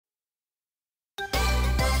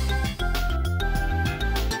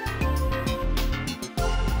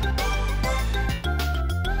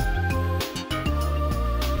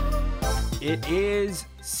It is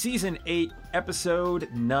season 8, episode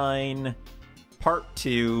 9, part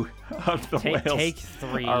 2 of the Take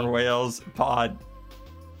 3. Our Whales podcast.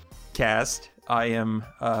 I am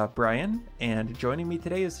Brian, and joining me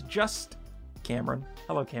today is just Cameron.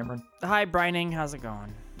 Hello, Cameron. Hi, Brianing. How's it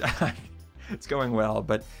going? It's going well,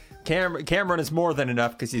 but Cameron is more than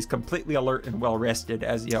enough because he's completely alert and well rested,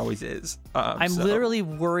 as he always is. I'm literally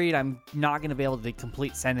worried I'm not going to be able to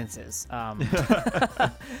complete sentences. I'm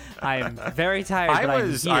very tired.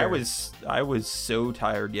 I was so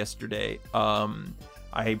tired yesterday.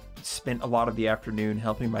 I spent a lot of the afternoon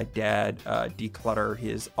helping my dad declutter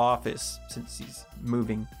his office since he's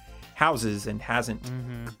moving houses and hasn't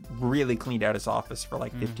really cleaned out his office for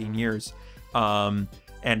like 15 years. And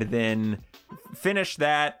then finished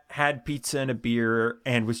that, had pizza and a beer,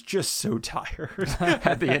 and was just so tired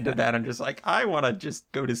at the end of that. I'm just like, I want to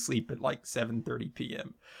just go to sleep at like 7:30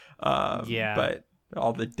 p.m. But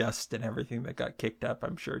all the dust and everything that got kicked up,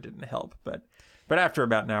 I'm sure didn't help. But after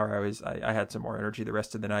about an hour, I had some more energy the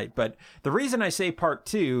rest of the night. But the reason I say part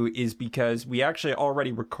 2 is because we actually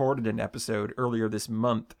already recorded an episode earlier this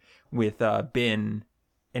month with Ben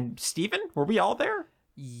and Steven. Were we all there?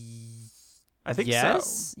 I think so.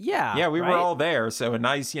 Yeah, we were all there. So a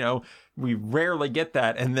nice, we rarely get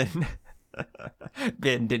that. And then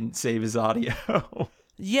Ben didn't save his audio.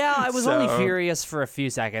 Yeah, I was only furious for a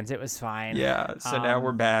few seconds. It was fine. Yeah, so now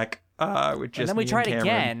we're back with just and then we me tried and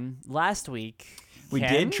again last week. We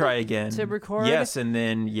did try again to record. Yes, and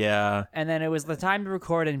then and then it was the time to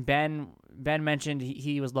record, and Ben mentioned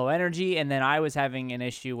he was low energy, and then I was having an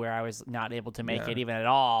issue where I was not able to make it even at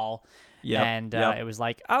all. It was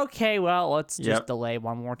like, okay, well, let's just delay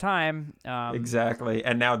one more time. Exactly.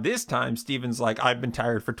 And now this time, Steven's like, I've been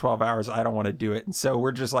tired for 12 hours. I don't want to do it. And so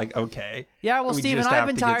we're just like, okay. Yeah, well, Steven, I've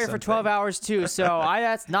been tired for 12 hours too. So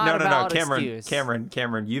that's not a valid excuse.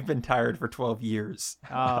 Cameron, you've been tired for 12 years.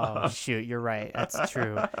 Oh, shoot. You're right. That's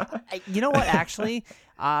true. You know what, actually?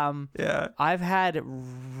 I've had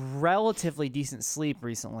relatively decent sleep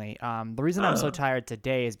recently. The reason I'm so tired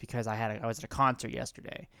today is because I was at a concert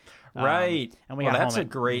yesterday. Right. And we got home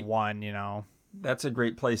at 1, That's a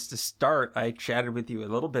great place to start. I chatted with you a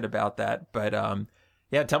little bit about that, but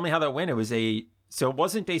tell me how that went. It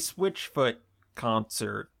wasn't a Switchfoot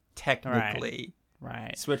concert technically.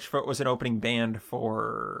 Right. Switchfoot was an opening band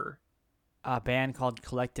for a band called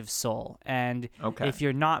Collective Soul. And if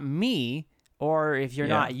you're not me, or if you're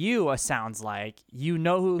not you, sounds like, you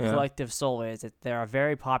know who Collective Soul is. They're a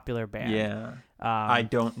very popular band. Yeah. I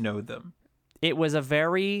don't know them. It was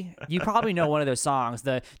you probably know one of those songs,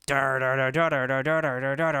 the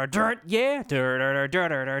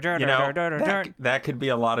that could be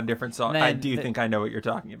a lot of different songs. I do think I know what you're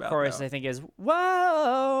talking about. Chorus, I think, is,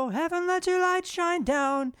 whoa, haven't let your light shine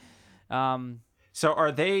down. So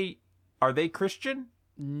are they Christian?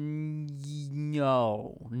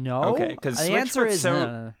 No. Okay, because the answer is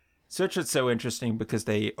no. Switch is so interesting because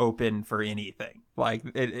they open for anything, like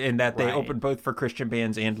in that they open both for Christian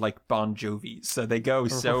bands and like Bon Jovi, so they go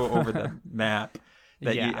so over the map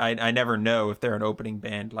that I never know if they're an opening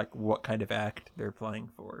band, like what kind of act they're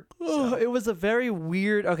playing for. So. It was a very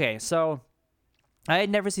weird. Okay, so I had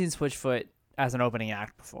never seen Switchfoot as an opening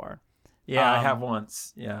act before. Yeah, I have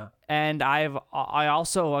once. Yeah, and I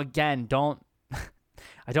also again don't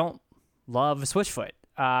love Switchfoot.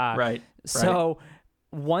 Right. So.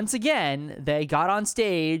 Once again, they got on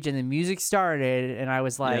stage and the music started, and I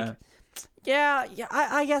was like,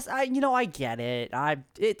 I guess I get it.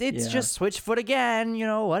 It's just Switchfoot again,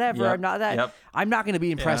 whatever. Yep. I'm not that. Yep. I'm not going to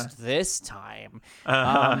be impressed this time.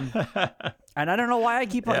 And I don't know why I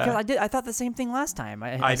keep on, because I thought the same thing last time.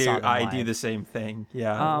 I do the same thing.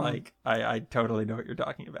 Yeah. I totally know what you're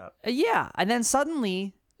talking about. And then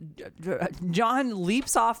suddenly John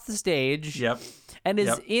leaps off the stage. Yep. And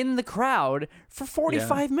is in the crowd for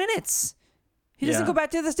 45 minutes. He doesn't go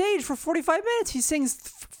back to the stage for 45 minutes. He sings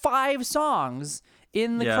 5 songs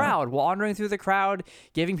in the crowd, wandering through the crowd,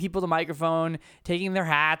 giving people the microphone, taking their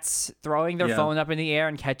hats, throwing their phone up in the air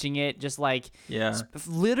and catching it. Just like,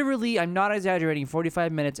 literally, I'm not exaggerating,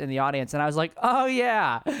 45 minutes in the audience. And I was like, oh,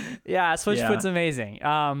 yeah, Switchfoot's amazing.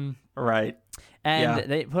 Right.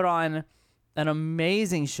 And they put on an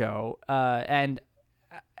amazing show. And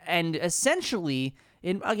essentially,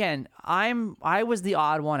 I was the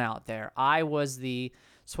odd one out there. I was the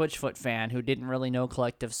Switchfoot fan who didn't really know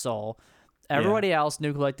Collective Soul. Everybody else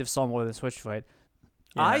knew Collective Soul more than Switchfoot.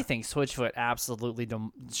 Yeah. I think Switchfoot absolutely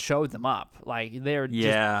showed them up. Like, they're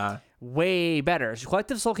just way better. So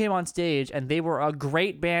Collective Soul came on stage, and they were a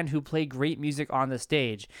great band who played great music on the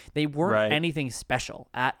stage. They weren't anything special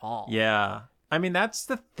at all. Yeah. I mean, that's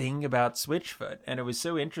the thing about Switchfoot. And it was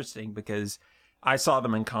so interesting because I saw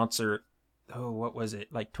them in concert. Oh, what was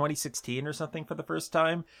it? Like 2016 or something for the first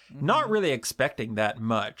time. Not really expecting that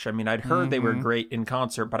much. I mean, I'd heard they were great in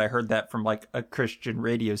concert, but I heard that from like a Christian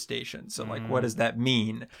radio station. So like, what does that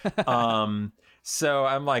mean? So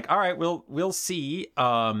I'm like, all right, we'll see.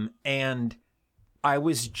 And I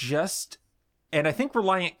was just, and I think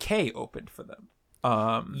Reliant K opened for them.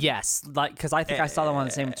 Yes, like because I think I saw them on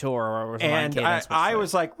the same tour. Or and I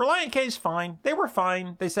was like, Reliant K's fine. They were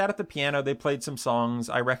fine. They sat at the piano. They played some songs.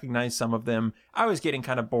 I recognized some of them. I was getting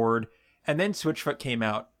kind of bored. And then Switchfoot came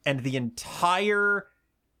out, and the entire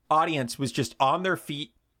audience was just on their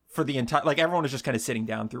feet for the entire, like everyone was just kind of sitting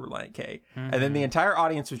down through Reliant K. And then the entire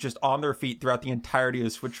audience was just on their feet throughout the entirety of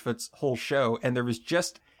Switchfoot's whole show. And there was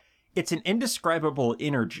just, it's an indescribable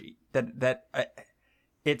energy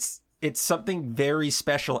it's something very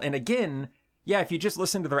special. And again, yeah, if you just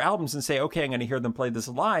listen to their albums and say, okay, I'm going to hear them play this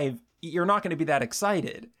live, you're not going to be that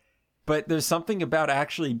excited. But there's something about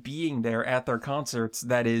actually being there at their concerts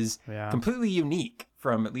that is completely unique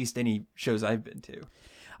from at least any shows I've been to.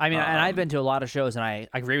 I mean, and I've been to a lot of shows, and I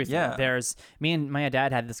agree with you. There's, me and my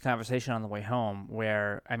dad had this conversation on the way home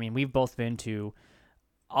where, I mean, we've both been to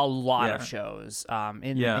a lot of shows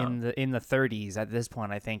in the 30s at this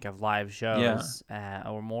point, I think, of live shows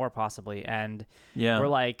or more possibly. And we're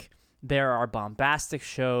like, there are bombastic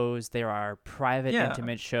shows, there are private,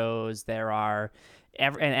 intimate shows, there are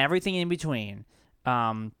and everything in between.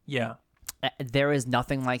 There is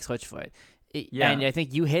nothing like Switchfoot. And I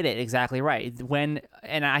think you hit it exactly right.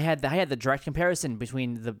 I had the direct comparison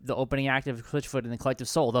between the opening act of Switchfoot and the Collective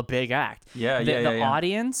Soul, the big act. The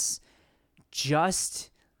audience just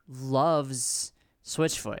loves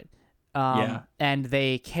Switchfoot, and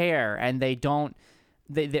they care, and they don't.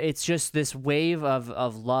 It's just this wave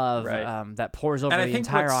of love that pours over the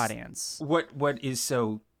entire audience. What is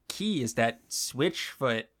so key is that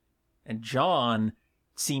Switchfoot and John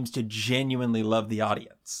seems to genuinely love the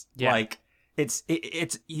audience. Like it's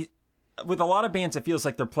with a lot of bands, it feels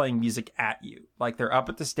like they're playing music at you. Like they're up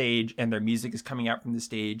at the stage and their music is coming out from the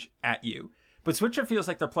stage at you. But Switchfoot feels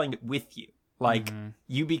like they're playing it with you. Like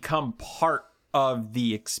you become part of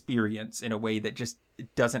the experience in a way that just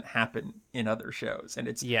doesn't happen in other shows. And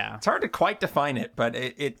it's hard to quite define it, but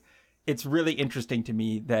it's really interesting to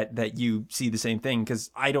me that you see the same thing,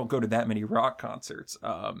 because I don't go to that many rock concerts.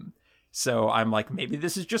 So I'm like, maybe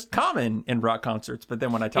this is just common in rock concerts. But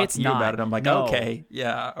then when I talk to you about it, I'm like, okay.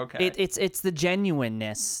 It's the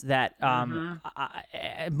genuineness that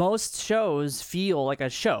most shows feel like a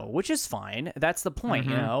show, which is fine. That's the point,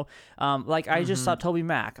 you know. Like I just saw Toby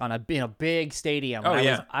Mac in a big stadium.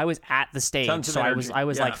 I was at the stage, so I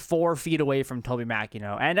was like 4 feet away from Toby Mac, you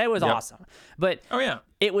know, and it was awesome. But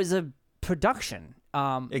it was a production.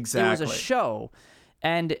 Exactly, it was a show.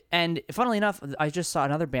 And funnily enough, I just saw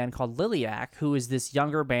another band called Liliac, who is this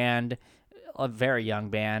younger band, a very young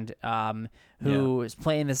band, who is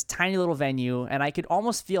playing this tiny little venue, and I could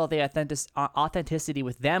almost feel the authenticity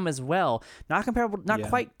with them as well. Not comparable, not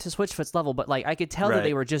quite to Switchfoot's level, but like I could tell that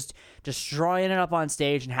they were just destroying it up on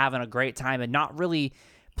stage and having a great time, and not really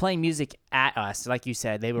playing music at us, like you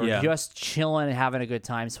said. They were just chilling and having a good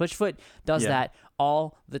time. Switchfoot does that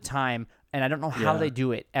all the time. And I don't know how they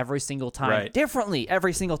do it every single time. Differently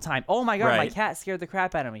every single time. Oh my God, my cat scared the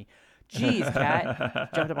crap out of me. Jeez,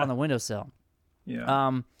 cat. Jumped up on the windowsill.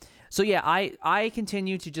 So yeah, I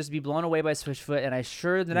continue to just be blown away by Switchfoot, and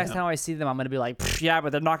the next time I see them, I'm going to be like,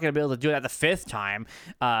 but they're not going to be able to do it at the 5th time.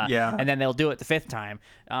 And then they'll do it the 5th time.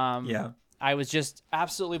 I was just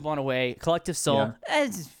absolutely blown away. Collective Soul,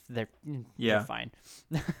 they're fine.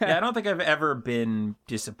 I don't think I've ever been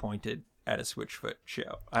disappointed at a Switchfoot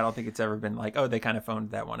show. I don't think it's ever been like, oh, they kind of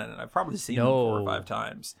phoned that one in, and I've probably seen them 4 or 5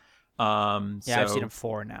 times. I've seen them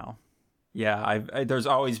 4 now. There's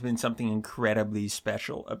always been something incredibly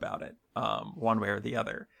special about it, one way or the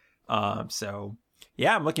other. So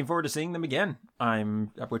I'm looking forward to seeing them again.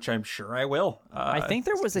 Which I'm sure I will. I think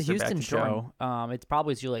there was a Houston show. It's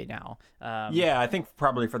probably too late now. I think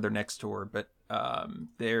probably for their next tour, but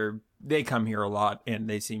they come here a lot, and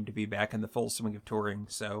they seem to be back in the full swing of touring.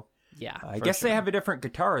 So I guess they have a different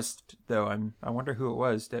guitarist, though. I wonder who it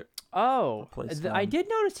was that. I did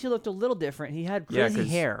notice he looked a little different. He had crazy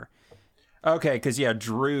hair. Okay, because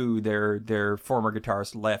Drew, their former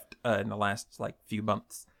guitarist, left in the last few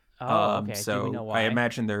months. Okay. So do we know why? I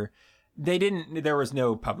imagine there was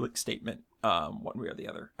no public statement one way or the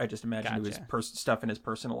other. I just imagine it was stuff in his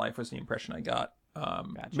personal life was the impression I got.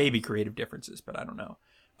 Maybe creative differences, but I don't know.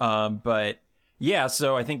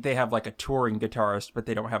 So I think they have a touring guitarist, but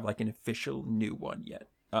they don't have an official new one yet.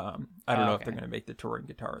 I don't know if they're going to make the touring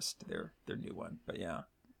guitarist their new one, but yeah.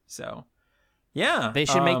 So, yeah. They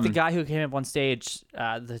should make the guy who came up on stage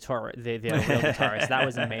the real guitarist. That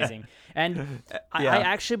was amazing. And I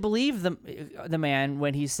actually believe the man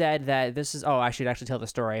when he said that this is. Oh, I should actually tell the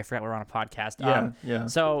story. I forgot we're on a podcast. Yeah.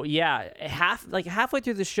 So halfway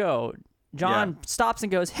through the show, John stops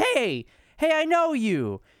and goes, "Hey, I know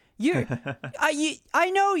you.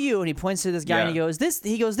 I know you," and he points to this guy and he goes,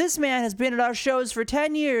 "This man has been at our shows for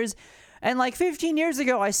 10 years, and like 15 years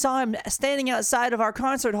ago, I saw him standing outside of our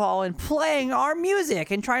concert hall and playing our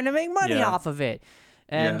music and trying to make money off of it."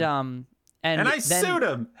 And I sued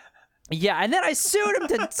him. Yeah, and then I sued him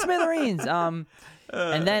to smithereens. And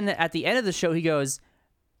then at the end of the show, he kind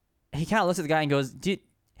of looks at the guy and goes,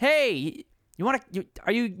 "Hey, what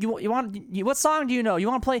song do you know? You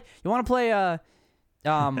want to play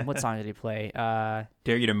what song did he play?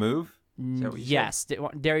 Dare You to Move? Yes,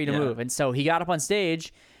 Dare You to Move." And so he got up on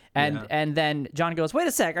stage, and then John goes, "Wait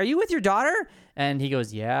a sec, are you with your daughter?" And he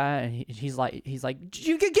goes, "Yeah." And he's like,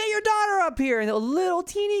 "You could get your daughter up here." And a little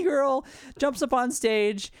teeny girl jumps up on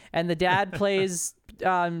stage, and the dad plays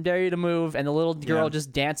Dare You to Move, and the little girl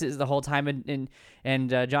just dances the whole time. And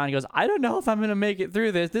John goes, "I don't know if I'm gonna make it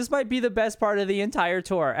through this. This might be the best part of the entire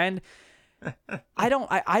tour." And I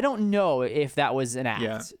don't know if that was an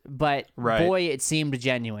act, but boy, it seemed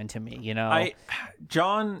genuine to me. You know, I've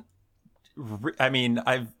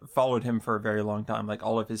followed him for a very long time, like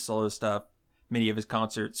all of his solo stuff, many of his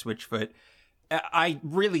concerts, Switchfoot. I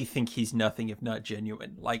really think he's nothing if not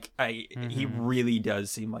genuine. Like he really does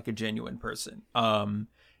seem like a genuine person. And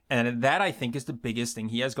that I think is the biggest thing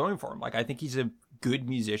he has going for him. Like I think he's a good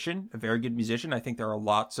musician, a very good musician. I think there are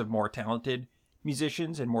lots of more talented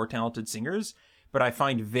musicians and more talented singers, but I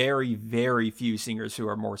find very, very few singers who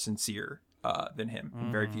are more sincere than him,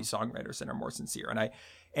 and very few songwriters that are more sincere.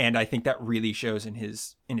 And I think that really shows in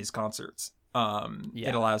his concerts.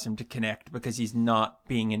 It allows him to connect because he's not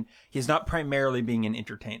primarily being an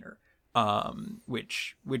entertainer,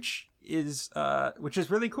 which is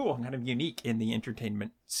really cool and kind of unique in the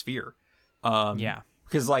entertainment sphere.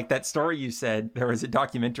 Because like that story you said, there was a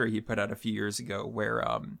documentary he put out a few years ago where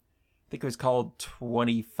I think it was called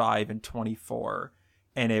 25 and 24,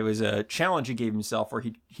 and it was a challenge he gave himself where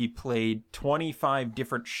he played 25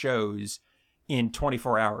 different shows in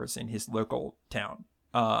 24 hours in his local town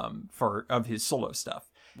of his solo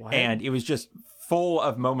stuff. What? And it was just full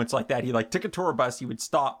of moments like that. He like took a tour bus, he would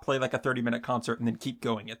stop, play like a 30-minute concert, and then keep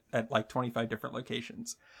going at like 25 different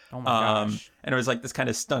locations. Oh my gosh. And it was like this kind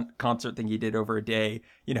of stunt concert thing he did over a day,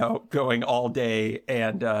 you know, going all day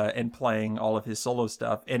and playing all of his solo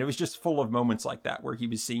stuff. And it was just full of moments like that where he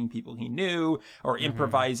was seeing people he knew or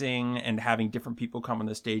improvising and having different people come on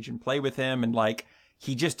the stage and play with him. And like,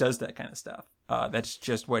 he just does that kind of stuff. That's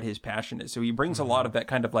just what his passion is. So he brings a lot of that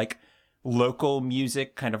kind of like local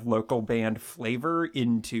music, kind of local band flavor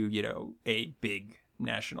into, you know, a big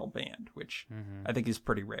national band, which I think is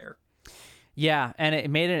pretty rare. Yeah, and it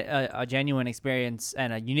made it a genuine experience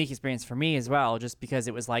and a unique experience for me as well, just because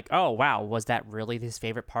it was like, oh, wow, was that really his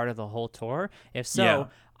favorite part of the whole tour? If so,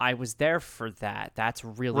 I was there for that. That's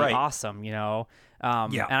really awesome, you know?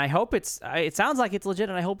 And I hope it sounds like it's legit,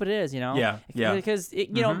 and I hope it is, you know? Yeah. Because,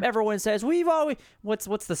 you know, everyone says,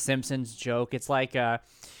 what's the Simpsons joke? It's like,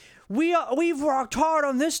 we've rocked hard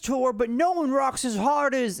on this tour, but no one rocks as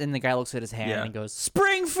hard as. And the guy looks at his hand and goes,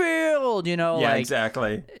 Springfield, you know? Yeah, like,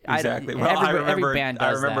 exactly. Well, every band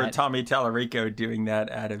does that. Tommy Tallarico doing that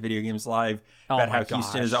at a Video Games Live about how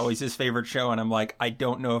Houston is always his favorite show, and I'm like, I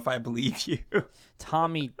don't know if I believe you.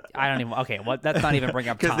 Tommy, I don't even. Okay, well, let's not even bring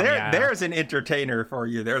up Tommy. Because there's an entertainer for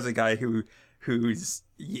you. There's a guy who's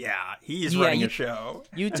running a show.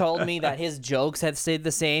 You told me that his jokes had stayed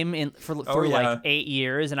the same for like 8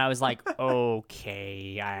 years, and I was like,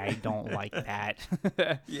 okay, I don't like that.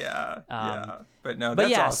 But no,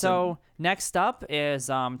 that's awesome. So next up is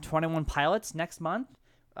 21 Pilots next month.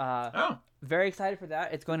 Very excited for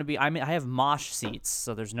that. It's going to be. I have mosh seats,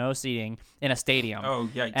 so there's no seating in a stadium. Oh,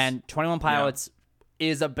 yikes! And 21 Pilots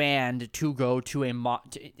is a band to go to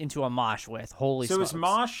into a mosh with. Holy smokes. So is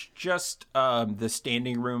mosh just the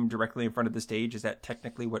standing room directly in front of the stage? Is that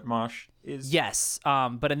technically what mosh is? Yes,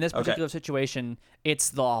 but in this particular situation, it's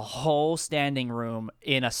the whole standing room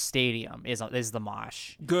in a stadium is the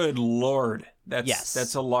mosh. Good Lord.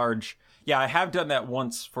 That's a large... Yeah, I have done that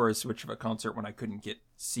once for a Switch of a concert when I couldn't get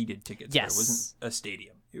seated tickets. Yes. It wasn't a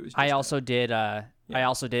stadium. It was. I also did a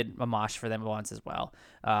mosh for them once as well.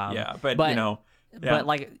 But you know... Yeah. But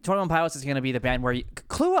like 21 Pilots is going to be the band where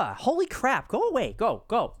Klua, holy crap, go away, go.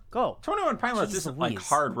 21 Pilots isn't like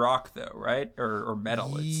hard rock though, right? Or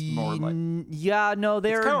metal. It's more like no,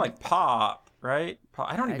 they're it's kind of like pop, right?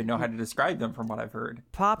 I don't even know how to describe them from what I've heard.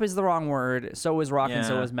 Pop is the wrong word. So is rock and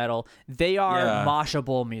so Yeah. is metal. They are Yeah.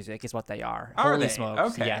 moshable music is what they are. Are Holy they?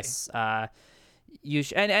 smokes. Okay.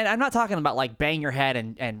 Yes. And I'm not talking about like bang your head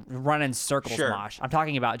and run in circles Sure. mosh. I'm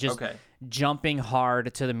talking about just Okay. jumping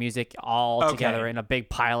hard to the music all Okay. together in a big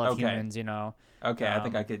pile of Okay. humans, you know. Okay, I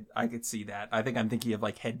think I could see that. I think I'm thinking of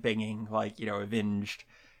like headbanging, like, you know, avenged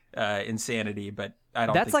insanity, but I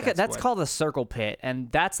don't That's think like that's called a circle pit,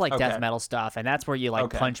 and that's like Okay. death metal stuff, and that's where you like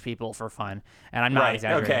Okay. punch people for fun. And I'm not right.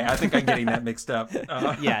 exaggerating. Okay, I think I'm getting that mixed up.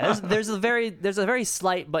 Yeah, there's a very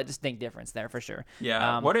slight but distinct difference there for sure.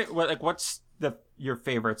 Yeah. What's your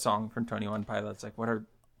favorite song from 21 Pilots? Like, what are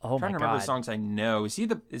Oh I'm trying my to remember god. songs I know. Is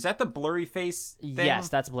that the Blurry Face thing? Yes,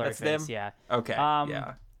 that's Blurry Face. them? Yeah. Okay.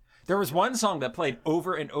 Yeah. There was one song that played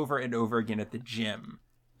over and over and over again at the gym.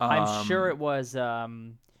 I'm sure it was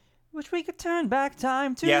Wish we could turn back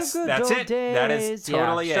time to Yes, good that's old it. days. That is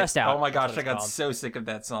totally yeah, it. Stressed Out. Oh my gosh, That's I what got it's called. so sick of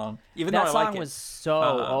that song. Even That though I song like it. was so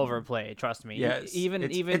overplayed, trust me. yes, Even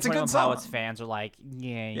it's a 21 good song. Pilots fans are like,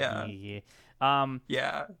 yeah.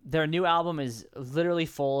 Yeah. Their new album is literally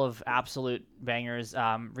full of absolute bangers.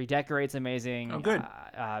 Redecorate's amazing. Oh, good.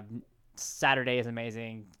 Saturday is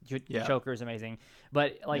amazing. Yeah. Choker is amazing.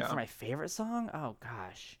 But like Yeah. for my favorite song, oh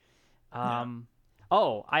gosh.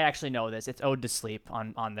 Oh, I actually know this. It's "Ode to Sleep"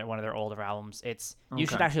 on one of their older albums. You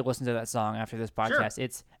should Okay. actually listen to that song after this podcast.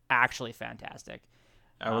 It's actually fantastic.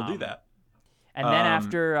 I will do that. And then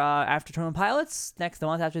after 21 Pilots, the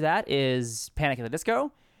month after that is Panic at the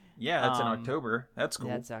Disco. Yeah, that's in October. That's cool.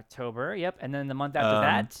 That's October. Yep. And then the month after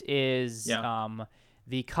that is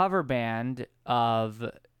the cover band of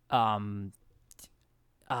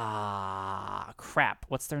crap.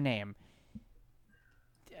 What's their name?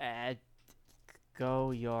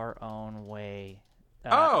 Go Your Own Way.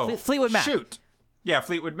 Fleetwood Mac. Shoot. Yeah,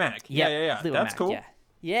 Fleetwood Mac. Yeah. Fleetwood That's Mac, cool. Yeah.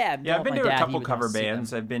 Yeah, I've been my to a dad, he couple would cover see them.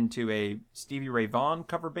 bands. I've been to a Stevie Ray Vaughan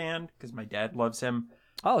cover band because my dad loves him.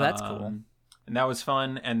 Oh, that's cool. And that was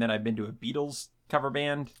fun. And then I've been to a Beatles cover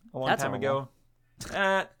band a long That's time horrible.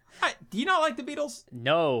 ago. Do you not like the Beatles?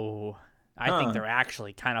 No, I think they're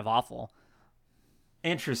actually kind of awful.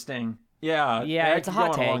 Interesting. Yeah. Yeah, I it's a could go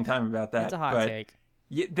hot on take. a long time about that. It's a hot but take.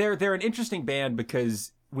 They're an interesting band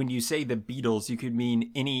because when you say the Beatles, you could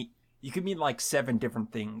mean like 7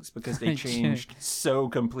 different things because they changed so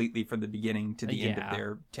completely from the beginning to the end of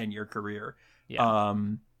their 10-year career. Yeah.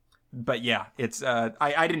 But yeah, it's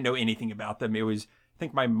I didn't know anything about them. It was, I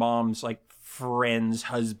think my mom's like friend's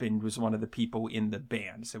husband was one of the people in the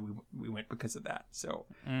band, so we went because of that. So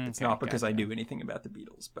it's not because I knew anything about the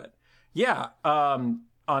Beatles. But yeah,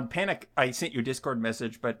 on Panic, I sent you a Discord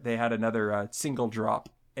message, but they had another single drop,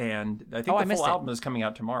 and I think the full album is coming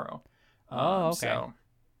out tomorrow. Oh, okay. So,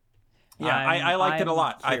 yeah, I liked it a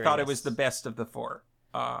lot. curious. I thought it was the best of the 4,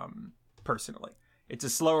 personally. It's a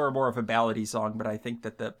slower, more of a ballady song, but I think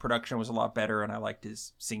that the production was a lot better, and I liked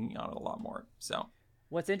his singing on it a lot more. So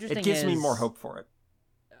What's interesting it gives me is- more hope for it.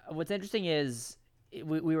 What's interesting is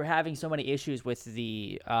we were having so many issues with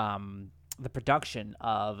the production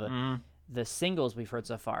of the singles we've heard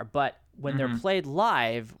so far, but when they're played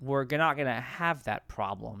live, we're not gonna have that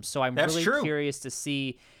problem. So I'm That's really true. curious to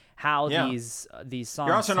see how these songs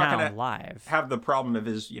You're also not sound gonna live. have the problem of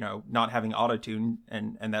his, not having autotune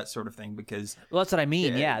and that sort of thing because Well, that's what I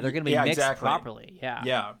mean. Yeah, they're gonna be mixed exactly. properly.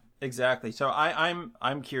 Yeah. Exactly. So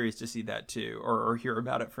I'm curious to see that too, or hear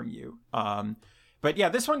about it from you. But yeah,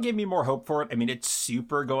 this one gave me more hope for it. I mean, it's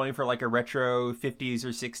super going for like a retro 50s or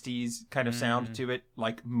 60s kind of sound to it,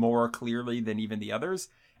 like more clearly than even the others.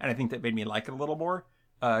 And I think that made me like it a little more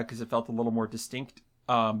because it felt a little more distinct.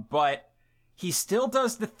 But he still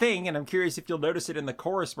does the thing, and I'm curious if you'll notice it in the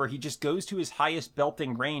chorus where he just goes to his highest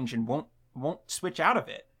belting range and won't switch out of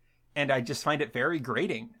it. And I just find it very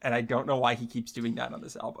grating, and I don't know why he keeps doing that on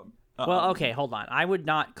this album. Well, okay, hold on. I would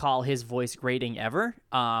not call his voice grating ever.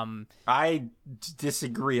 I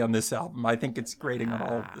disagree on this album. I think it's grating on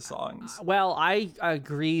all of the songs. Well, I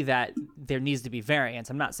agree that there needs to be variance.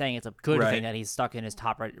 I'm not saying it's a good Right. thing that he's stuck in his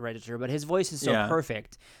top register, but his voice is so Yeah.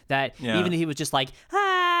 perfect that Yeah. even if he was just like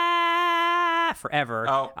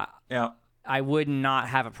forever, Yeah. I would not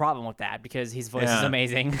have a problem with that because his voice is Yeah.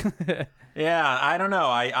 amazing. Yeah, I don't know.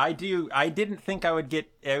 I didn't think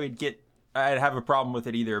I'd have a problem with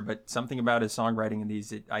it either, but something about his songwriting in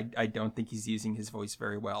these, I don't think he's using his voice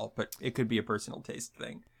very well, but it could be a personal taste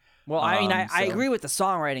thing. Well, I mean, I so- agree with the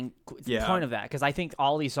songwriting Yeah. point of that because I think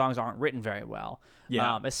all these songs aren't written very well.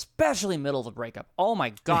 Yeah. Especially middle of a breakup. Oh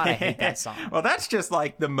my god, I hate that song. Well, that's just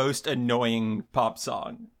like the most annoying pop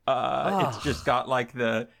song. It's just got like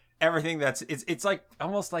everything it's like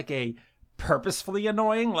almost like a purposefully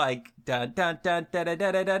annoying, like dun dun dun da da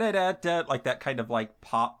da da da da da, like that kind of like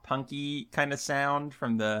pop punky kind of sound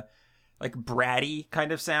from the like bratty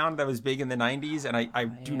kind of sound that was big in the 90s, and I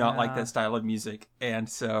do not like that style of music, and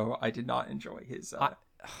so I did not enjoy his I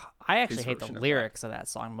actually hate the lyrics of that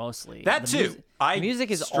song mostly. That too. The music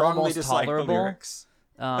is almost tolerable.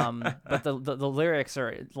 But the lyrics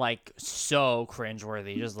are like so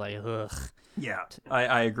cringeworthy, just like ugh. Yeah,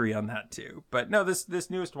 I agree on that too. But no, this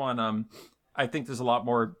newest one, I think there's a lot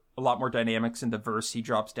more dynamics in the verse. He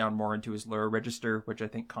drops down more into his lower register, which I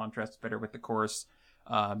think contrasts better with the chorus.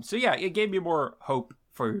 So yeah, it gave me more hope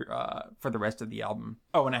for the rest of the album.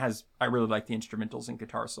 Oh, and I really like the instrumentals and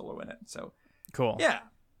guitar solo in it. So cool. Yeah.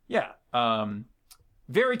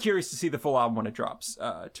 Very curious to see the full album when it drops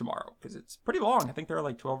tomorrow, because it's pretty long. I think there are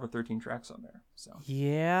like 12 or 13 tracks on there. So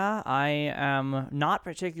yeah, I am not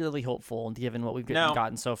particularly hopeful given what we've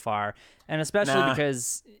gotten so far, and especially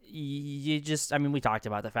because we talked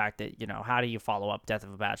about the fact that, how do you follow up Death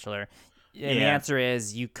of a Bachelor? And the answer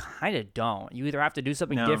is you kind of don't. You either have to do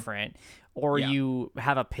something different, or you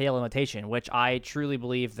have a pale imitation, which I truly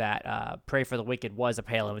believe that Pray for the Wicked was a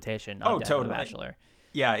pale imitation of Death of a Bachelor.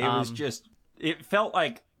 Yeah, it was just... It felt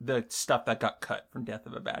like the stuff that got cut from Death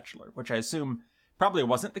of a Bachelor, which I assume probably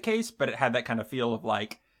wasn't the case, but it had that kind of feel of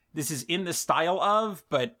like, this is in the style of,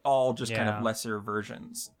 but all just kind of lesser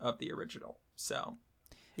versions of the original. So,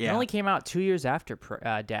 yeah. It only came out 2 years after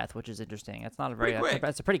Death, which is interesting. It's not a very...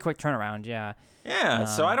 That's a pretty quick turnaround, yeah. Yeah,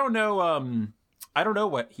 so I don't know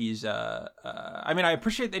what he's... I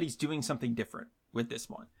appreciate that he's doing something different with this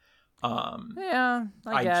one.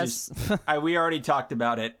 I guess. We already talked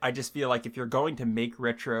about it. I just feel like if you're going to make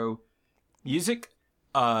retro music,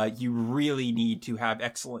 you really need to have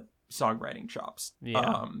excellent songwriting chops.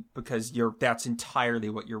 Yeah. Because that's entirely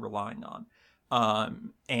what you're relying on.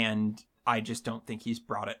 And I just don't think he's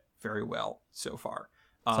brought it very well so far.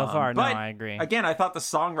 No, I agree. Again, I thought the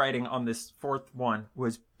songwriting on this fourth one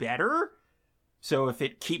was better. So if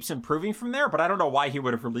it keeps improving from there, but I don't know why he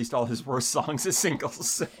would have released all his worst songs as singles.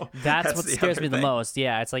 So that's what scares me the most.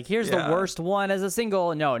 Yeah, it's like, here's the worst one as a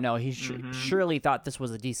single. No, he surely thought this was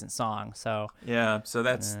a decent song. So yeah, so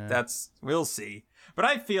that's we'll see. But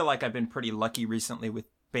I feel like I've been pretty lucky recently with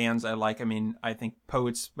bands I like. I think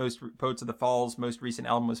Poets of the Fall's most recent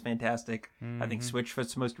album was fantastic. I think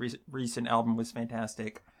Switchfoot's most recent album was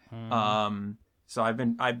fantastic. So I've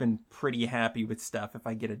been pretty happy with stuff. If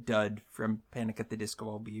I get a dud from Panic at the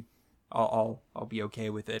Disco, I'll be okay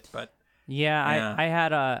with it. But yeah. I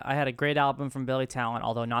had a great album from Billy Talent,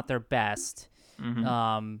 although not their best.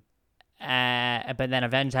 But then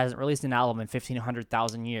Avenged hasn't released an album in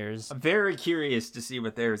 1,500,000 years. I'm very curious to see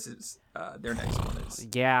what theirs is. Their next one is.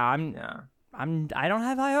 Yeah, I don't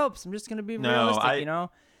have high hopes. I'm just gonna be realistic.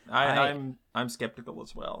 I'm skeptical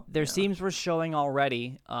as well. Their themes were showing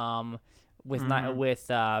already. With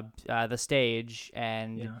the stage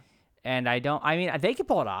and they could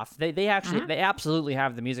pull it off. They absolutely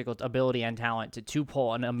have the musical ability and talent to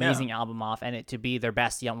pull an amazing album off and it to be their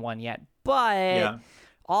best young one yet. But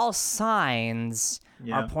all signs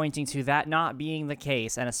are pointing to that not being the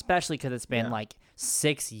case, and especially because it's been like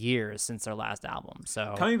 6 years since their last album.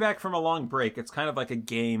 So coming back from a long break, it's kind of like a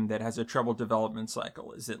game that has a troubled development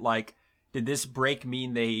cycle. Is it like, did this break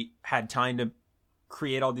mean they had time to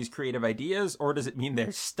create all these creative ideas, or does it mean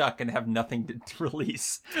they're stuck and have nothing to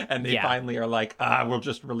release and they finally are like, we'll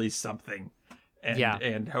just release something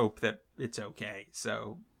and hope that it's okay?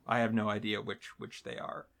 So I have no idea which they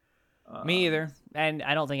are. Me either, and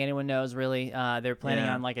I don't think anyone knows really. They're planning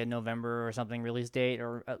on like a November or something release date,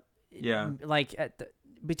 or like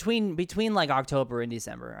between like October and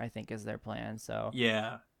December, I think is their plan. So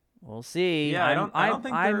we'll see. I don't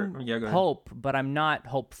think I'm hope, but I'm not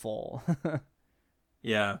hopeful.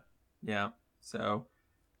 Yeah. So,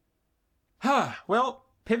 well,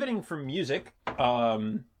 pivoting from music,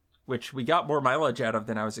 which we got more mileage out of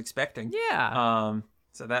than I was expecting. Yeah.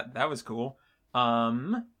 So that was cool.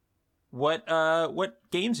 What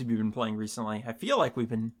games have you been playing recently? I feel like we've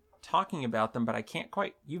been talking about them, but I can't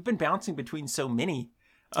quite. You've been bouncing between so many.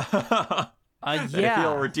 I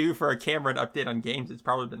feel we're due for a Cameron update on games. It's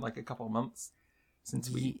probably been like a couple of months since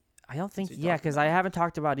we. I don't think, because I haven't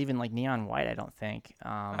talked about even like Neon White, I don't think.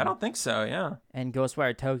 I don't think so, yeah. And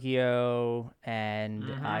Ghostwire Tokyo, and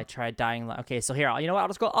I tried Dying Light. Okay, so here, you know what? I'll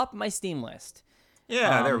just go up my Steam list.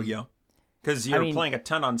 Yeah, there we go. Because you're playing a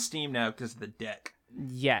ton on Steam now because of the deck.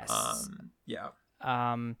 Yes. Yeah.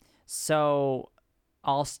 So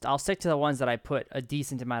I'll stick to the ones that I put a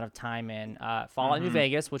decent amount of time in. Fallout New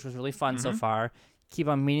Vegas, which was really fun so far. Keep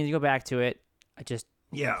on meaning to go back to it. I just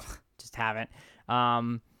haven't.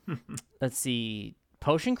 Let's see.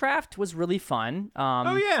 potion craft was really fun.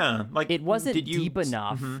 Oh yeah, like it wasn't did you, deep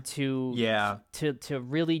enough to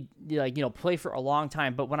really play for a long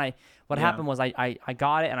time. But what happened was I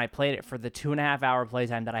got it and I played it for the 2.5 hour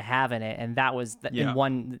playtime that I have in it, and that was in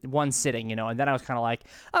one sitting, and then I was kind of like,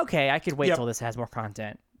 okay, I could wait till this has more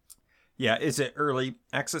content. Yeah, is it early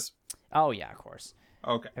access? Oh yeah, of course.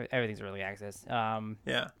 Okay, everything's early access.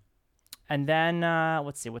 Yeah. And then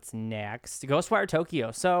let's see what's next. Ghostwire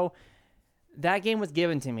Tokyo. So that game was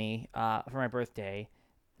given to me for my birthday.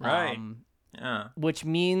 Right. Yeah. Which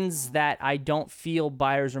means that I don't feel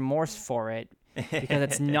buyer's remorse for it because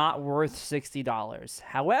it's not worth $60.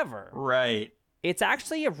 However, right, it's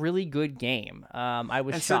actually a really good game. I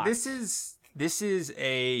was shocked. So this is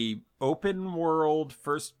a open world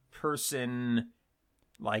first person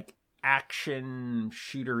like action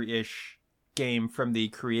shooter-ish game from the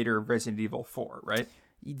creator of Resident Evil 4, right?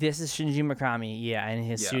 This is Shinji Mikami, and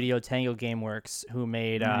his studio Tango Gameworks, who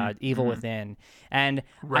made Evil Within. And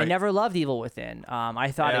I never loved Evil Within.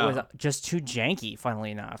 I thought it was just too janky,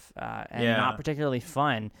 funnily enough, and not particularly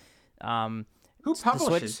fun. Who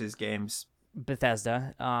publishes his games?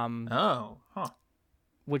 Bethesda.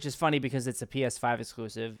 Which is funny because it's a PS5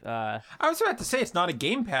 exclusive. I was about to say it's not a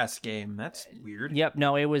Game Pass game. That's weird. Yep,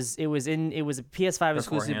 no, it was a PS5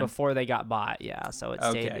 exclusive before they got bought. Yeah, so it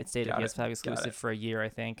stayed a PS5 exclusive for a year, I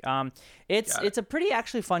think. It's a pretty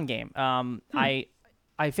actually fun game. I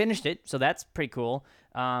finished it, so that's pretty cool.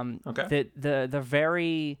 The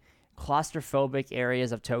very claustrophobic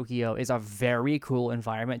areas of Tokyo is a very cool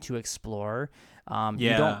environment to explore. You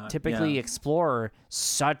don't typically explore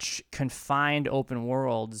such confined open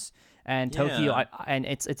worlds, and Tokyo, and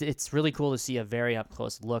it's really cool to see a very up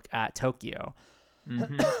close look at Tokyo.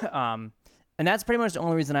 And that's pretty much the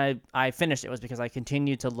only reason I finished it, was because I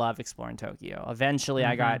continued to love exploring Tokyo. Eventually,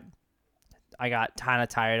 I got kind of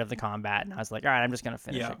tired of the combat, and I was like, all right, I'm just gonna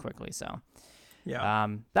finish it quickly. So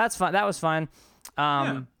that's fun. That was fun.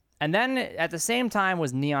 And then at the same time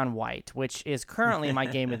was Neon White, which is currently my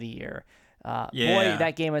game of the year. Boy,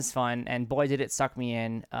 that game was fun, and boy, did it suck me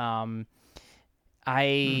in.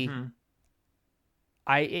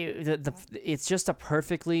 It's just a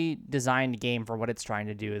perfectly designed game for what it's trying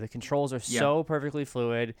to do. The controls are so perfectly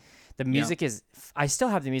fluid. The music is, I still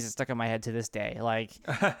have the music stuck in my head to this day. Like,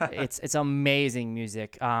 it's amazing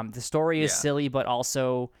music. The story is silly, but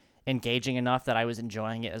also engaging enough that I was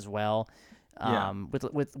enjoying it as well.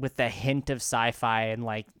 With the hint of sci-fi and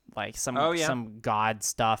like some god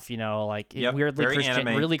stuff, weirdly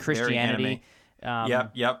really Christianity.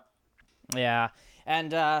 And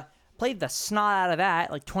played the snot out of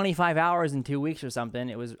that, like 25 hours in 2 weeks or something.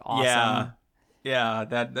 It was awesome.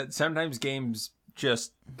 That sometimes games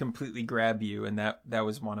just completely grab you, and that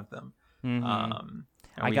was one of them. And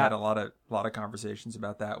we had a lot of conversations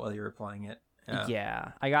about that while you were playing it.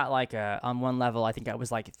 I got like on one level, I think I was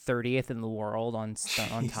like 30th in the world on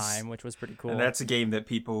time, which was pretty cool. And that's a game that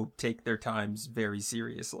people take their times very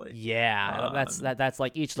seriously. That's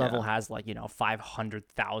like each level has like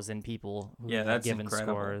 500,000 people who have given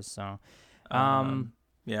incredible. Scores. So I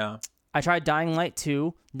tried Dying Light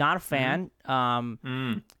 2, not a fan.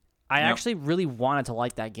 I actually really wanted to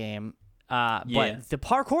like that game, but the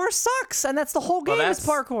parkour sucks, and that's the whole game is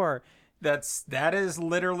parkour. That is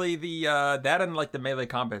literally the that and like the melee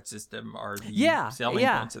combat system are the selling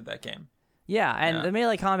points of that game. The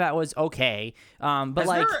melee combat was okay, but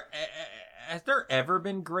has there ever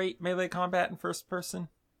been great melee combat in first person?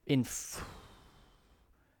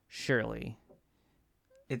 Surely,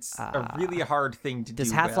 it's a really hard thing to do.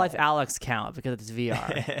 Does Half-Life Alyx count because it's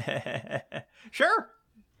VR? Sure,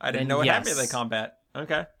 I didn't know it had melee combat.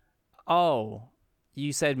 Okay. Oh.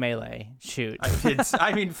 You said melee. Shoot.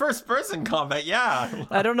 I mean, first-person combat, yeah.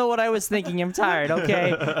 I don't know what I was thinking. I'm tired.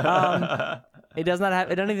 Okay. It does not have...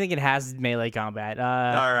 I don't even think it has melee combat.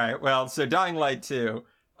 All right. Well, so Dying Light 2.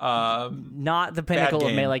 Not the pinnacle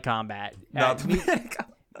of melee combat. Not the pinnacle.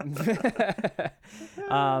 Let's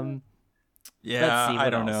see, I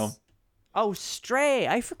don't know. Oh, Stray.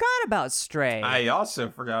 I forgot about Stray. I also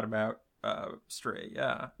forgot about Stray,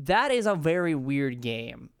 yeah. That is a very weird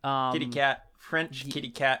game. Kitty cat. French kitty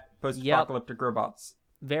cat post-apocalyptic robots.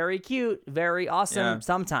 Very cute, very awesome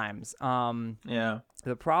sometimes. The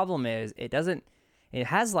problem is it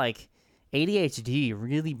has like ADHD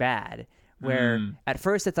really bad, where at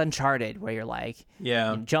first it's Uncharted, where you're like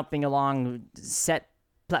jumping along set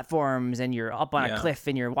platforms and you're up on a cliff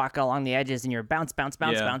and you're walking along the edges and you're bounce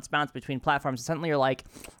between platforms, and suddenly you're like,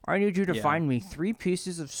 I need you to find me 3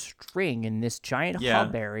 pieces of string in this giant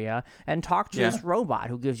hub area and talk to this robot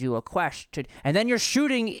who gives you a quest, and then you're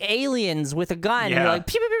shooting aliens with a gun and you're like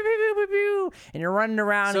pew, pew, pew, pew, pew, and you're running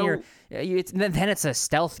around, So- and then it's a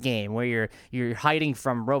stealth game where you're hiding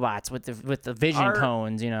from robots with the vision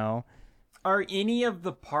cones, Are any of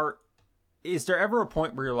the is there ever a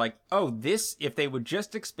point where you're like, oh, if they would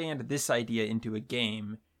just expand this idea into a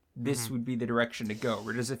game, this would be the direction to go?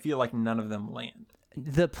 Or does it feel like none of them land?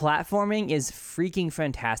 The platforming is freaking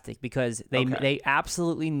fantastic because they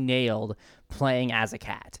absolutely nailed playing as a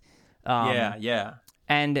cat. Yeah.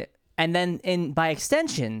 And then by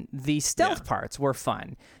extension, the stealth parts were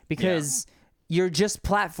fun because you're just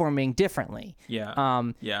platforming differently.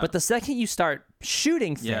 Yeah. But the second you start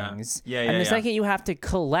shooting things, and the second you have to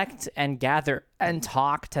collect and gather and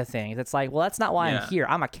talk to things, it's like, well, that's not why I'm here.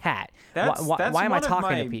 I'm a cat. Why am I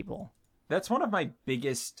talking to people? That's one of my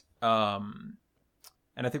biggest,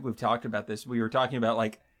 and I think we've talked about this. We were talking about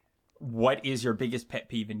like, what is your biggest pet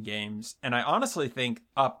peeve in games? And I honestly think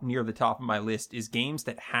up near the top of my list is games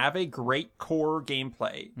that have a great core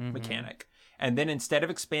gameplay mechanic. And then instead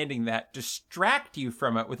of expanding that, distract you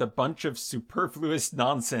from it with a bunch of superfluous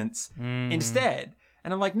nonsense instead.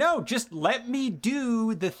 And I'm like, no, just let me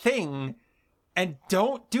do the thing and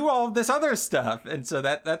don't do all of this other stuff. And so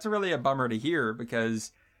that's really a bummer to hear,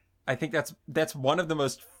 because I think that's one of the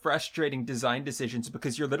most frustrating design decisions,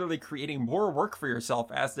 because you're literally creating more work for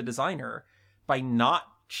yourself as the designer by not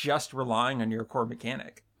just relying on your core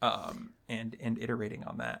mechanic and iterating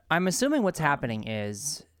on that. I'm assuming what's happening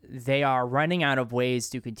is they are running out of ways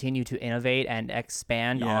to continue to innovate and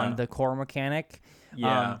expand on the core mechanic.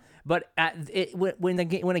 Yeah. But when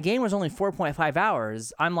a game was only 4.5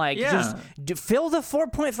 hours, I'm like, just fill the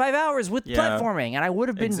 4.5 hours with platforming, and I would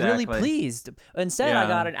have been really pleased. Instead, I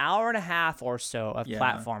got an hour and a half or so of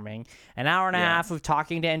platforming, an hour and a half of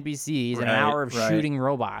talking to NPCs, and an hour of shooting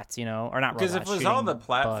robots, or not robots. Because if it was all the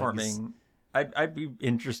platforming, bugs. I'd be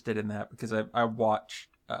interested in that, because I watched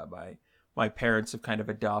my parents have kind of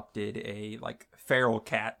adopted a like feral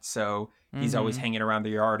cat, so he's always hanging around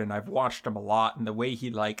the yard, and I've watched him a lot, and the way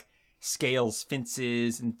he like scales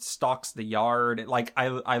fences and stalks the yard,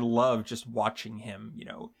 I love just watching him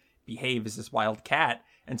behave as this wild cat.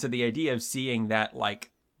 And so the idea of seeing that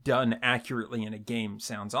like done accurately in a game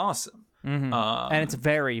sounds awesome. And it's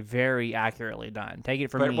very, very accurately done. Take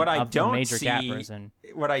it from me, a major cat person.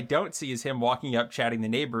 What I don't see is him walking up, chatting the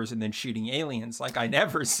neighbors, and then shooting aliens. Like, I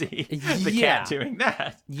never see the cat doing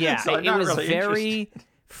that. Yeah, so it was really very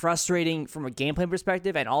frustrating from a gameplay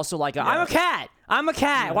perspective, and also like, I'm a cat.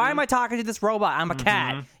 Why am I talking to this robot? I'm a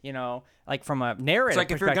cat. Like from a narrative perspective. It's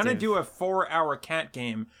like, if you're going to do a 4-hour cat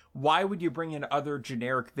game, why would you bring in other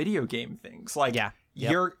generic video game things? Like,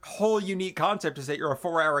 your whole unique concept is that you're a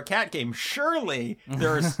 4-hour cat game. Surely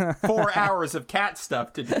there's 4 hours of cat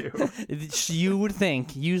stuff to do. You would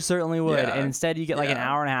think. You certainly would. And instead you get like an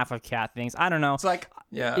hour and a half of cat things. I don't know. It's like,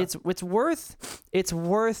 it's worth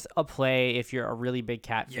a play if you're a really big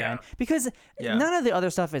cat fan, because none of the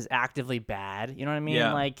other stuff is actively bad. You know what I mean?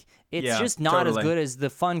 Like, it's just not as good as the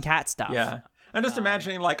fun cat stuff. Yeah. I'm just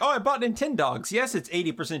imagining like, I bought Nintendogs. Yes, it's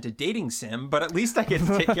 80% a dating sim, but at least I get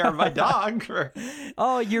to take care of my dog.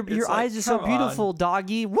 Your eyes are so beautiful,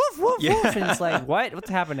 doggy. Woof, woof, woof. And it's like, what's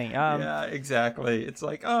happening? Yeah, exactly. It's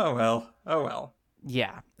like, oh well.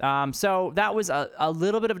 Yeah. So that was a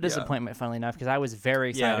little bit of a disappointment, funnily enough, because I was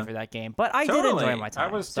very excited for that game. But I did enjoy my time.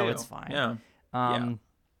 I was too. So it's fine. Yeah.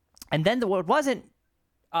 And then what wasn't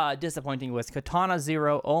disappointing was Katana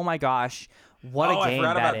Zero. Oh my gosh. What a game I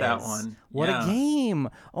forgot that about is. that one. What a game.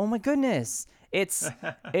 Oh my goodness. It's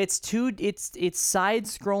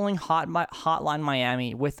side-scrolling Hotline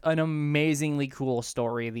Miami with an amazingly cool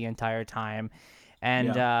story the entire time.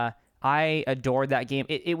 And I adored that game.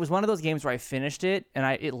 It was one of those games where I finished it and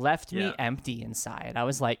it left me empty inside. I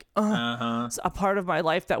was like, a part of my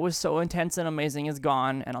life that was so intense and amazing is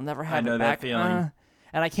gone, and I'll never have it back. That feeling.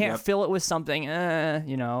 And I can't fill it with something,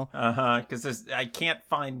 Because I can't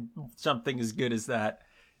find something as good as that,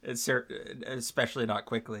 especially not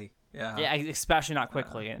quickly. Yeah, especially not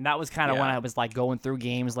quickly. And that was kind of when I was like going through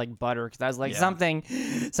games like butter, because I was like, something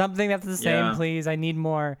that's the same, please. I need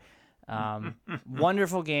more.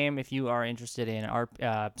 Wonderful game if you are interested in our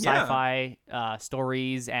sci-fi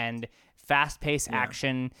stories and fast-paced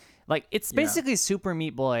action. Like, it's basically Super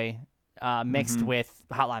Meat Boy mixed with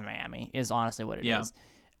Hotline Miami is honestly what it is.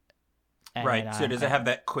 And, right. So does it have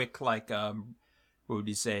that quick, like, what would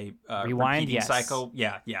you say? Rewind? Yes. Cycle?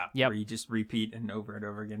 Yeah. Yep. Where you just repeat and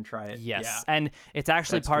over again, try it. Yes. Yeah. And it's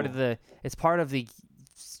actually That's part cool. of the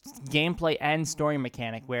gameplay and story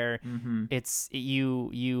mechanic where it's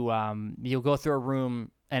you'll go through a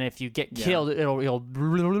room And if you get killed, it'll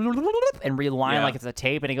and reline like it's a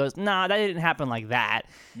tape. And he goes, "Nah, that didn't happen like that."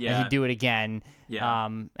 Yeah. And you do it again. Yeah.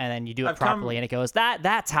 And then you do it properly, and it goes,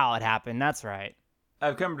 "That's how it happened. That's right."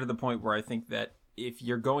 I've come to the point where I think that if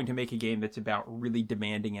you're going to make a game that's about really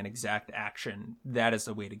demanding and exact action, that is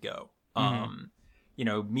the way to go.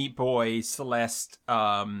 Meat Boy, Celeste,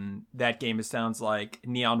 that game, it sounds like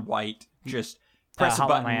Neon White, just press a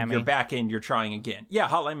button, Miami. you're back in, you're trying again. Yeah,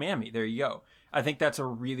 Hotline Miami, there you go. I think that's a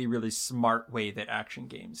really, really smart way that action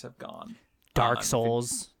games have gone. Dark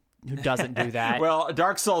Souls, who doesn't do that? Well,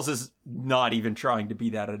 Dark Souls is not even trying to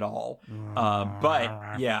be that at all.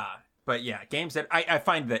 But games that I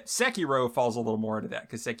find that Sekiro falls a little more into that,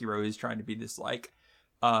 because Sekiro is trying to be this like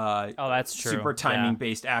that's true. super timing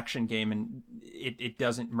based action game, and it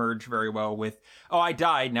doesn't merge very well with I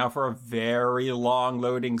died now for a very long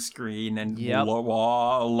loading screen and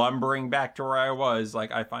lumbering back to where I was.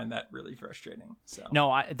 Like, I find that really frustrating. So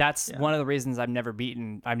that's one of the reasons I've never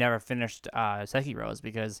finished Sekiro, is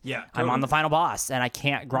because I'm on the final boss and I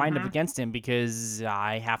can't grind up against him because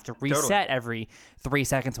I have to reset every 3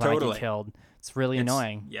 seconds when I get killed. It's really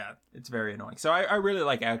annoying. Yeah, it's very annoying. So I really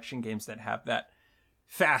like action games that have that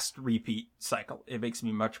fast repeat cycle. It makes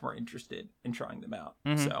me much more interested in trying them out.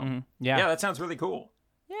 Yeah, that sounds really cool.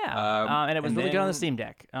 And it was really good on the Steam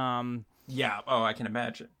Deck. I can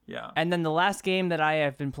imagine. Yeah. And then the last game that I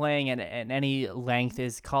have been playing at any length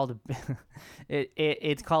is called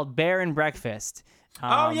it's called Bear and Breakfast.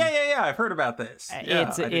 I've heard about this.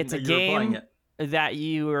 It's a game that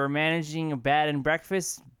you are managing a bed and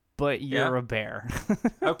breakfast, but you're a bear.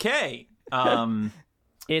 Okay.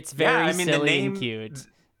 It's very silly and cute.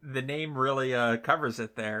 The name really covers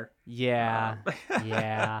it there. Yeah.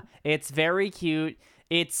 It's very cute.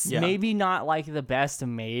 It's maybe not like the best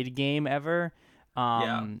made game ever.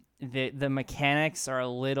 The mechanics are a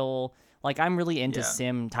little like, I'm really into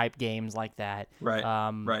sim type games like that. Right.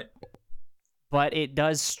 Right. But it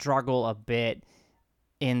does struggle a bit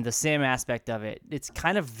in the sim aspect of it. It's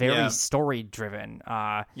kind of very story driven.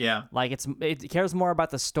 Like it cares more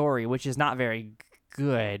about the story, which is not very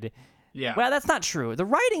good. Yeah. Well, that's not true. The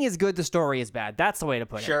writing is good, the story is bad. That's the way to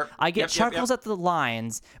put it. I get chuckles at the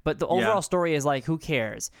lines, but the overall story is like, who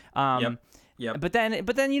cares? But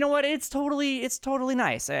then you know what? It's totally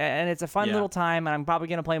nice, and it's a fun little time, and I'm probably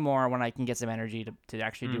gonna play more when I can get some energy to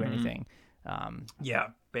actually do anything.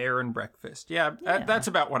 Bear and Breakfast. That's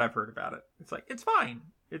about what I've heard about it. It's like, it's fine.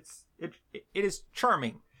 It is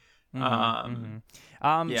charming. So now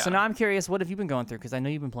I'm curious, what have you been going through? Because I know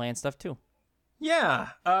you've been playing stuff too.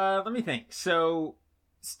 Let me think. So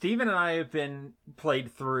Steven and I have been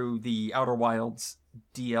played through the Outer Wilds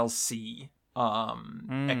DLC,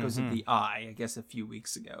 Echoes of the Eye, I guess a few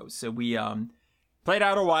weeks ago. So we played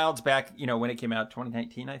Outer Wilds back, when it came out,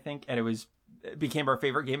 2019, I think, and it became our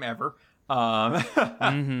favorite game ever.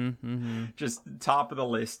 Just top of the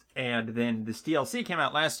list. And then this DLC came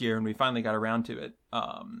out last year, and we finally got around to it.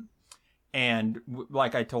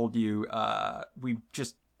 Like I told you, we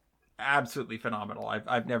just absolutely phenomenal.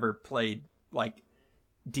 I've never played like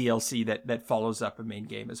DLC that follows up a main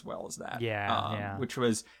game as well as that. Which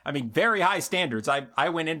was, very high standards. I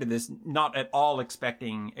went into this not at all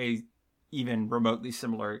expecting a even remotely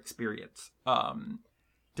similar experience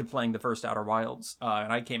to playing the first Outer Wilds,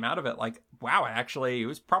 and I came out of it like, wow,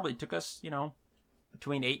 it probably took us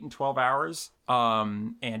between 8 and 12 hours,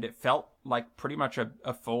 and it felt like pretty much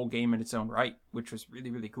a full game in its own right, which was really,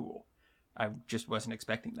 really cool. I just wasn't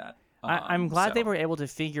expecting that. I'm glad they were able to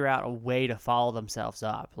figure out a way to follow themselves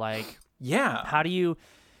up. Like, how do you?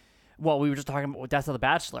 Well, we were just talking about Death of the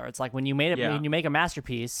Bachelor. It's like when you when you make a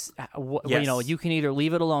masterpiece, you can either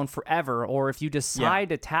leave it alone forever, or if you decide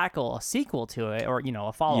to tackle a sequel to it, or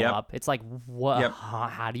a follow up, it's like, what?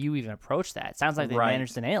 How do you even approach that? It sounds like they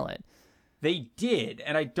managed to nail it. They did,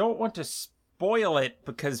 and I don't want to spoil it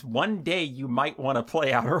because one day you might want to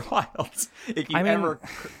play Outer Wilds if you ever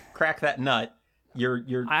crack that nut.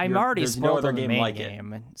 I'm already spoiled on the main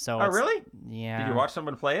game. So really? Yeah. Did you watch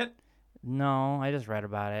someone play it? No, I just read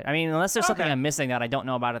about it. Unless there's something I'm missing that I don't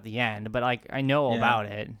know about at the end, but like, I know about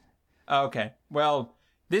it. Okay. Well,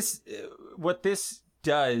 what this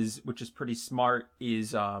does, which is pretty smart,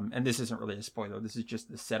 is and this isn't really a spoiler, this is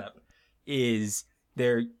just the setup, is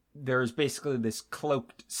there's basically this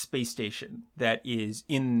cloaked space station that is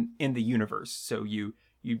in the universe. So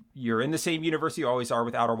you're in the same universe you always are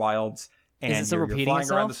with Outer Wilds. And is it still repeating flying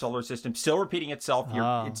itself? around the solar system, still repeating itself.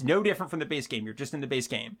 It's no different from the base game. You're just in the base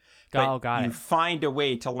game. But you find a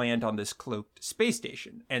way to land on this cloaked space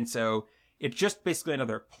station. And so it's just basically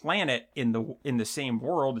another planet in the same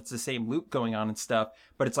world. It's the same loop going on and stuff,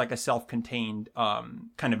 but it's like a self-contained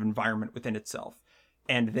kind of environment within itself.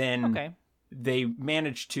 And then Okay. they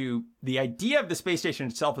managed to, the idea of the space station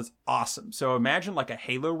itself is awesome. So imagine like a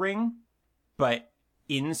halo ring, but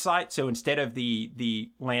inside. So instead of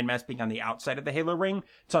the landmass being on the outside of the halo ring,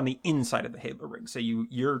 it's on the inside of the halo ring. So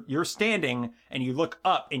you're standing and you look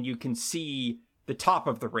up and you can see the top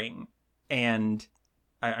of the ring. And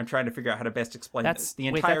I'm trying to figure out how to best explain this.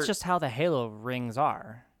 That's just how the halo rings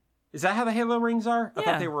are. Is that how the halo rings are? I Yeah.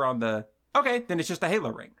 thought they were on the... Okay, then it's just a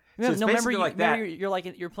halo ring. So it's basically like that.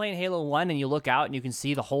 You're playing Halo 1 and you look out and you can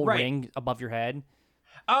see the whole ring above your head.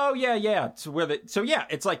 Oh, yeah. So yeah,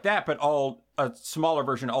 it's like that, but all a smaller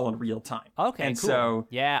version, all in real time. Okay, and cool. So,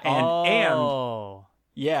 yeah.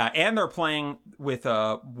 And they're playing with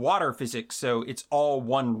water physics, so it's all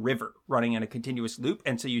one river running in a continuous loop,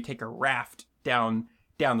 and so you take a raft down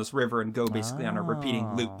this river and go basically on a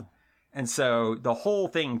repeating loop. And so the whole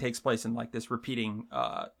thing takes place in like this repeating,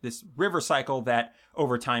 this river cycle that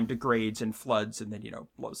over time degrades and floods and then,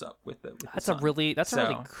 blows up with the sun. A really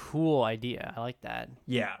cool idea. I like that.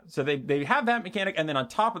 Yeah. So they have that mechanic. And then on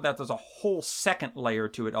top of that, there's a whole second layer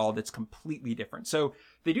to it all that's completely different. So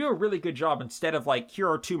they do a really good job. Instead of like, here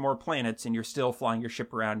are 2 more planets and you're still flying your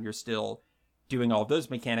ship around, you're still doing all those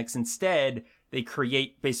mechanics. Instead, they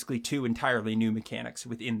create basically 2 entirely new mechanics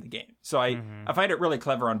within the game. So I find it really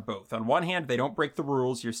clever on both. On one hand, they don't break the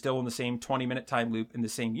rules. You're still in the same 20-minute time loop in the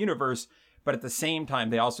same universe. But at the same time,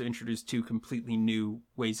 they also introduce 2 completely new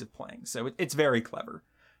ways of playing. So it's very clever.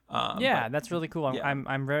 That's really cool.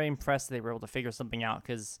 I'm very impressed that they were able to figure something out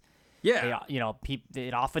because,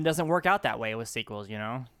 it often doesn't work out that way with sequels,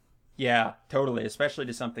 Yeah, totally. Especially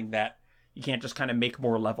to something that you can't just kind of make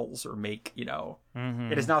more levels or make,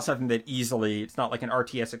 it is not something that easily, it's not like an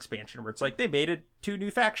RTS expansion where it's like they made it 2 new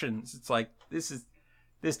factions. It's like,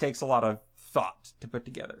 this takes a lot of thought to put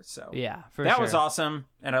together. So yeah, that was awesome.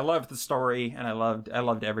 And I loved the story and I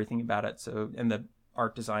loved everything about it. So, and the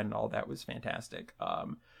art design and all that was fantastic.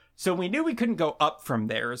 So we knew we couldn't go up from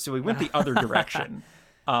there. So we went the other direction.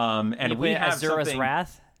 And we have Azura's something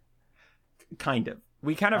Wrath. Kind of,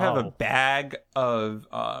 we kind of have a bag of,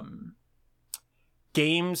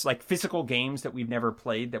 games, like physical games that we've never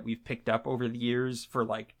played that we've picked up over the years for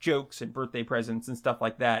like jokes and birthday presents and stuff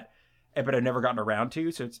like that, but I've never gotten around to.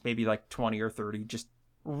 So it's maybe like 20 or 30 just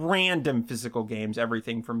random physical games,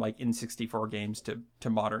 everything from like N64 games to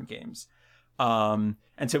modern games. And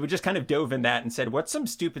so we just kind of dove in that and said, what's some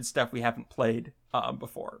stupid stuff we haven't played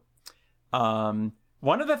before?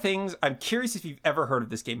 One of the things, I'm curious if you've ever heard of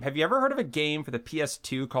this game. Have you ever heard of a game for the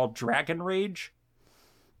PS2 called Dragon Rage?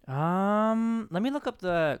 Let me look up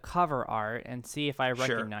the cover art and see if I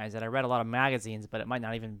recognize it. I read a lot of magazines, but it might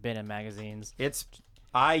not even been in magazines.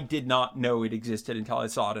 I did not know it existed until I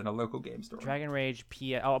saw it in a local game store. Dragon Rage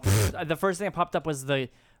the first thing that popped up was the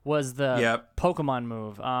Pokemon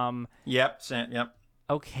move. Yep.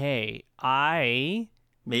 Okay,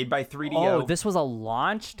 made by 3DO. Oh, this was a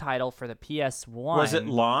launch title for the PS1. Was it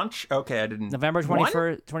launch? Okay, I didn't. November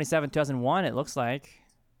 21st, 27, 2001, it looks like.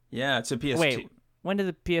 Yeah, it's a PS2. Wait, when did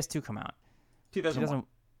the PS2 come out? 2001.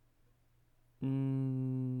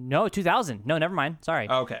 No, 2000. No, never mind. Sorry.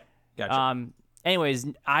 Okay, gotcha. Anyways,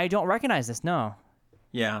 I don't recognize this. No.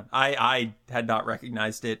 Yeah, I had not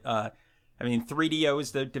recognized it. 3DO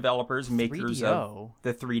is the developers, makers 3DO? of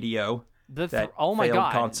the 3DO. Oh my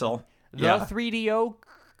god, console. The 3DO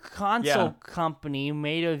console company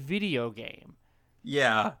made a video game.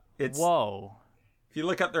 Yeah, whoa. If you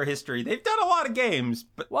look up their history, they've done a lot of games,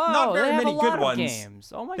 but Whoa, not very many good ones.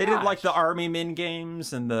 Games. Oh my They did like the Army Min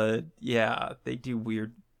games and they do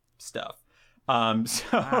weird stuff.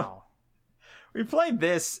 Wow. We played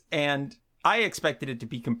this and I expected it to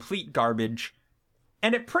be complete garbage,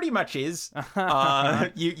 and it pretty much is.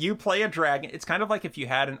 You play a dragon. It's kind of like if you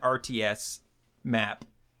had an RTS map,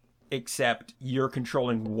 except you're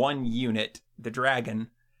controlling one unit, the dragon,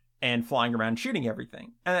 and flying around shooting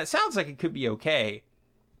everything. And that sounds like it could be okay.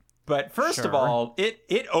 But first of all,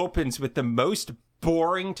 it opens with the most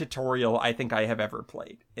boring tutorial I think I have ever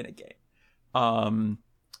played in a game.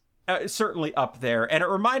 Certainly up there. And it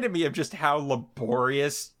reminded me of just how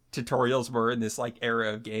laborious tutorials were in this like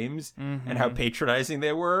era of games and how patronizing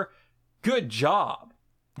they were. Good job.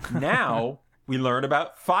 Now we learn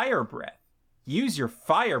about fire breath. Use your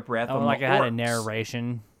fire breath on like the it had orcs. a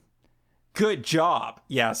narration. Good job.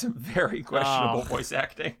 Yeah, some very questionable voice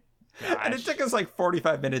acting. Gosh. And it took us like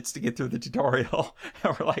 45 minutes to get through the tutorial.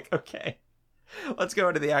 And we're like, okay, let's go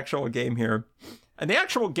into the actual game here. And the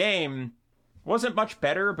actual game wasn't much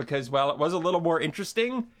better because, while it was a little more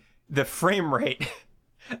interesting, the frame rate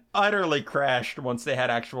utterly crashed once they had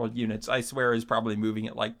actual units. I swear is probably moving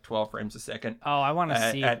at like 12 frames a second. Oh, I want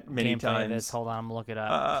to see at many gameplay times. of this. Hold on, I'm gonna look it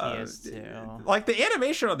up. PS2. Like the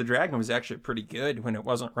animation on the dragon was actually pretty good when it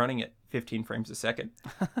wasn't running at 15 frames a second.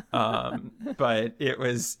 But it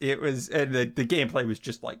was, and the gameplay was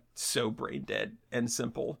just like so brain dead and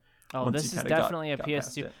simple. Oh, this is definitely a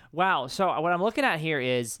PS2. Wow. So what I'm looking at here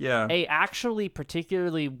is a actually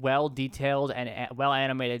particularly well detailed and well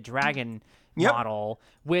animated dragon model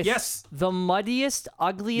with the muddiest,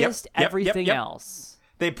 ugliest everything else.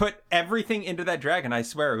 They put everything into that dragon. I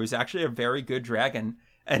swear it was actually a very good dragon,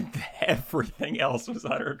 and everything else was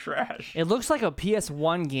utter trash. It looks like a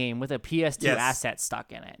PS1 game with a PS2 asset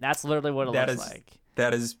stuck in it. That's literally what it looks like.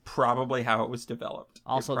 That is probably how it was developed.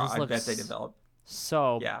 Also, I bet they developed.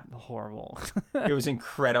 So horrible. It was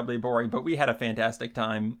incredibly boring, but we had a fantastic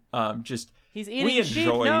time. He's eating sheep.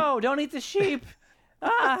 No, don't eat the sheep.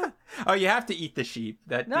 Oh, you have to eat the sheep.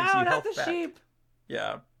 That no, gives you not health the back. sheep.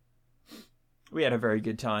 Yeah, we had a very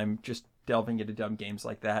good time just delving into dumb games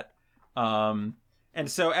like that. And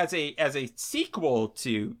so as a sequel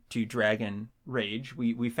to Dragon Rage,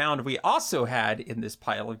 we found we also had in this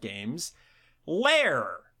pile of games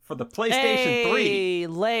Lair for the PlayStation 3. Hey,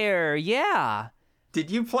 Lair, yeah. Did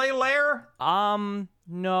you play Lair?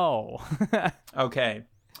 No. Okay.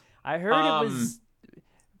 I heard it was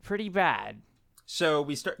pretty bad. So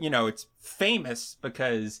we start, it's famous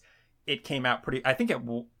because it came out I think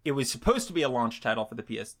it was supposed to be a launch title for the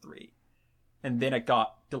PS3. And then it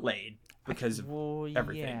got delayed because of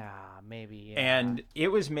everything. Yeah, maybe. Yeah. And it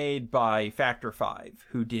was made by Factor 5,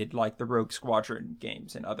 who did like the Rogue Squadron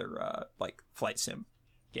games and other like flight sim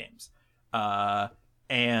games.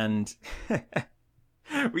 And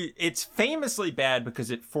it's famously bad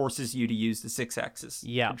because it forces you to use the 6-axis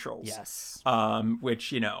controls. Yes.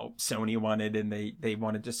 Which, Sony wanted, and they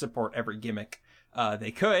wanted to support every gimmick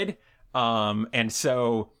they could. And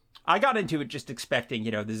so I got into it just expecting,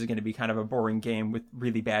 this is going to be kind of a boring game with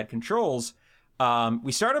really bad controls.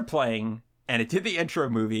 We started playing, and it did the intro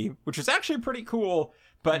movie, which was actually pretty cool,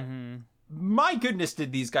 but my goodness,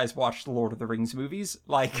 did these guys watch the Lord of the Rings movies?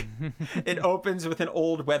 Like, it opens with an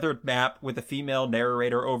old weathered map with a female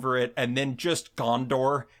narrator over it, and then just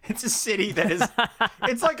Gondor. It's a city that is,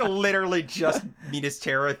 it's like literally just Minas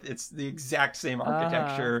Tirith. It's the exact same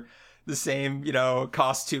architecture, the same,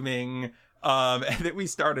 costuming, and then we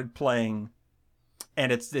started playing,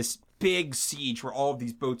 and it's this big siege where all of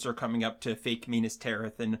these boats are coming up to fake Minas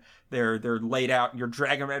Tirith, and they're laid out, and your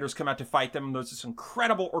dragon riders come out to fight them, and there's this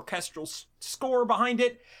incredible orchestral score behind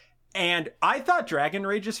it. And I thought Dragon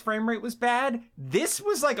Rage's frame rate was bad. This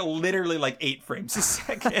was like literally like 8 frames a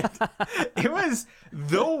second. It was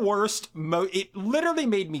the worst. It literally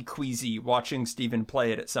made me queasy watching Steven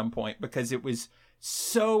play it at some point, because it was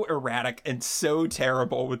so erratic and so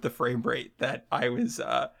terrible with the frame rate that I was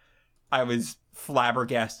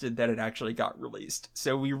flabbergasted that it actually got released.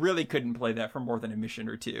 So we really couldn't play that for more than a mission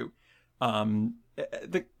or two.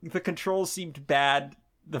 The controls seemed bad.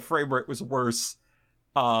 The frame rate was worse.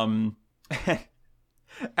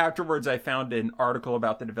 Afterwards, I found an article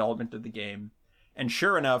about the development of the game, and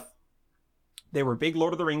sure enough, they were big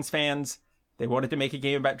Lord of the Rings fans. They wanted to make a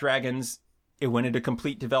game about dragons. It went into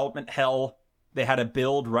complete development hell. They had a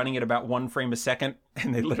build running at about 1 frame a second,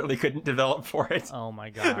 and they literally couldn't develop for it. Oh my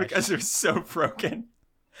gosh. Because they're so broken.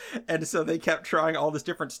 And so they kept trying all this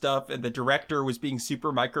different stuff, and the director was being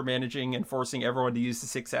super micromanaging and forcing everyone to use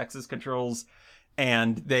the 6-axis controls,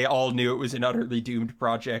 and they all knew it was an utterly doomed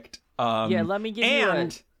project. Let me give you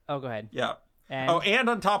Oh, go ahead. Yeah. And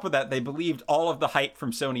on top of that, they believed all of the hype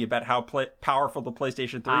from Sony about how powerful the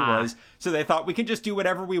PlayStation 3 was, so they thought we can just do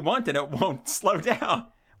whatever we want and it won't slow down.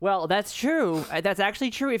 Well, that's true. That's actually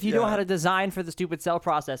true if you know how to design for the stupid cell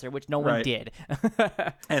processor, which no one did.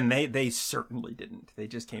 And they certainly didn't. They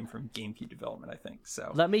just came from GameCube development, I think.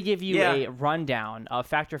 So let me give you a rundown of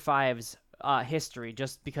Factor 5's history,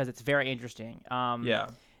 just because it's very interesting.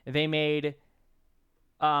 They made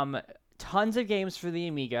tons of games for the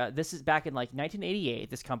Amiga. This is back in like 1988.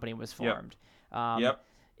 This company was formed.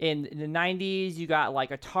 In the 90s, you got like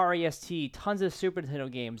Atari ST, tons of Super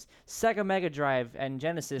Nintendo games, Sega Mega Drive and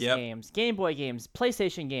Genesis games, Game Boy games,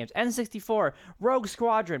 PlayStation games, N64, Rogue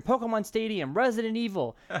Squadron, Pokemon Stadium, Resident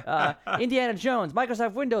Evil, Indiana Jones,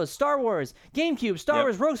 Microsoft Windows, Star Wars, GameCube, Star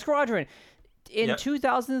Wars, Rogue Squadron. In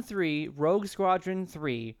 2003, Rogue Squadron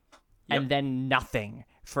 3, and then nothing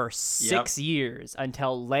for 6 years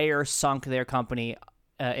until Lair sunk their company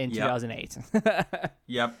in 2008.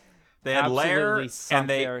 They had Lair, and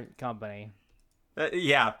their company.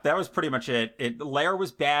 Yeah, that was pretty much it. Lair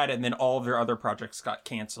was bad, and then all of their other projects got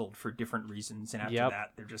canceled for different reasons. And after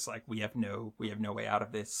that, they're just like, we have no way out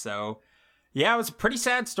of this. So, yeah, it was a pretty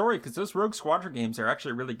sad story because those Rogue Squadron games are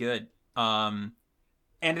actually really good. And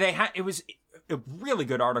it was a really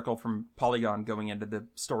good article from Polygon going into the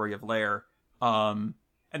story of Lair. And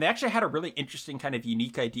they actually had a really interesting kind of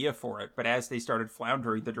unique idea for it. But as they started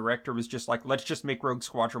floundering, the director was just like, let's just make Rogue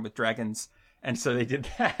Squadron with dragons. And so they did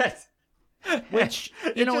that. Which,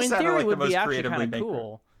 in theory, would be actually kind of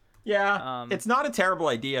cool. Yeah, it's not a terrible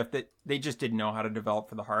idea if they just didn't know how to develop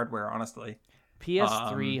for the hardware, honestly.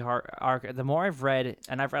 PS3 the more I've read,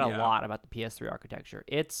 and I've read a lot about the PS3 architecture,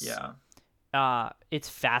 it's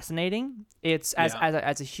fascinating. It's as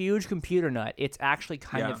a huge computer nut, it's actually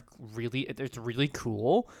kind of it's really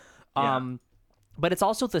cool. But it's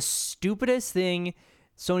also the stupidest thing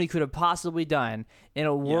Sony could have possibly done in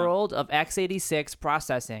a world of x86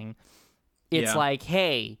 processing. It's like,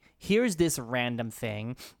 hey, here's this random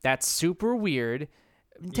thing that's super weird,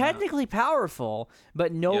 technically powerful,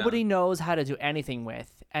 but nobody knows how to do anything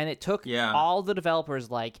with. And it took all the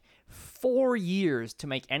developers like 4 years to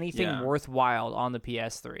make anything worthwhile on the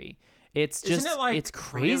PS3. It's just, it's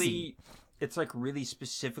crazy. It's like really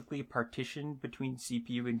specifically partitioned between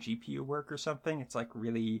CPU and GPU work or something. It's like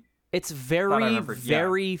really... It's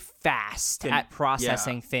very fast at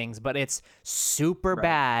processing things, but it's super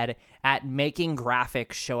bad at making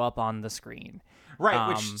graphics show up on the screen. Right,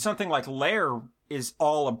 which something like Lair is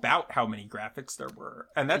all about how many graphics there were.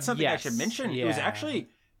 And that's something I should mention. It was actually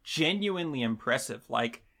genuinely impressive.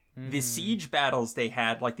 Like, the siege battles they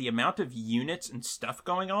had, like the amount of units and stuff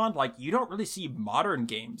going on, like you don't really see modern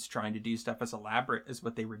games trying to do stuff as elaborate as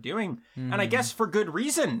what they were doing. And I guess for good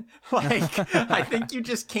reason. Like, I think you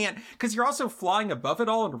just can't, because you're also flying above it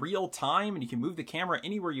all in real time and you can move the camera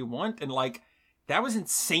anywhere you want. And like, that was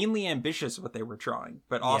insanely ambitious what they were trying,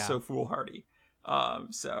 but also foolhardy.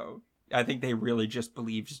 So I think they really just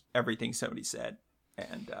believed everything Sony said.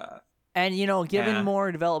 And, given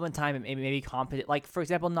more development time and maybe competent, like, for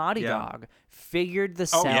example, Naughty Dog figured the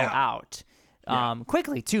cell out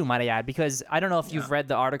quickly, too, might I add, because I don't know if you've read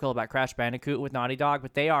the article about Crash Bandicoot with Naughty Dog,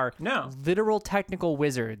 but they are literal technical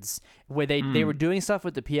wizards where they were doing stuff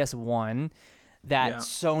with the PS1 that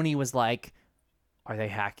Sony was like, are they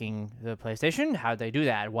hacking the PlayStation? How'd they do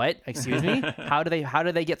that? What? Excuse me? How do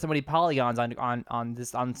they get so many polygons on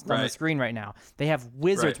the screen right now? They have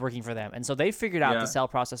wizards working for them. And so they figured out the cell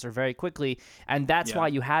processor very quickly. And that's why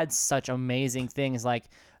you had such amazing things like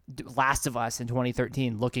Last of Us in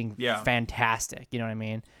 2013 looking fantastic. You know what I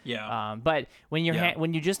mean? Yeah. But when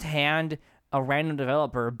when you just hand a random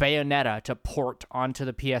developer Bayonetta to port onto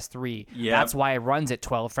the PS3. That's why it runs at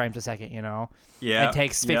 12 frames a second, It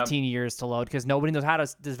takes 15 years to load because nobody knows how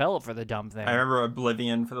to develop for the dumb thing. I remember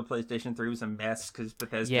Oblivion for the PlayStation 3 was a mess because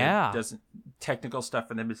Bethesda doesn't... Technical stuff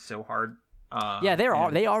for them is so hard.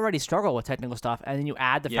 They already struggle with technical stuff, and then you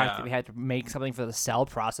add the fact that we had to make something for the cell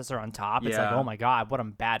processor on top. It's like, oh my god, what a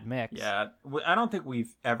bad mix. Yeah, I don't think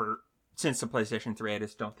we've ever... Since the PlayStation 3, I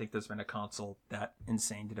just don't think there's been a console that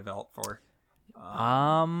insane to develop for.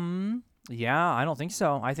 Yeah, I don't think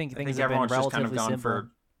so. I think things have been relatively just kind of gone simple.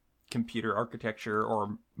 For computer architecture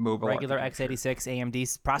or mobile regular x86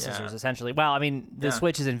 AMD processors, essentially. Well, I mean, the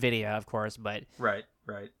Switch is NVIDIA, of course, but right,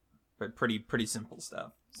 but pretty simple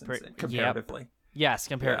stuff comparatively. Yes,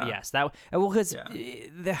 yes. That because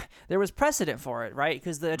there was precedent for it, right?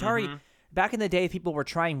 Because the Atari. Back in the day, people were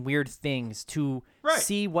trying weird things to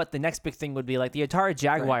see what the next big thing would be. Like the Atari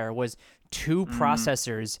Jaguar was two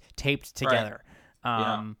processors taped together.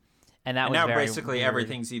 And that was now very basically weird.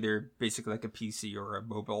 Everything's either basically like a PC or a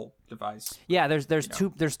mobile device. Yeah, there's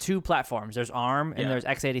two platforms. There's ARM and there's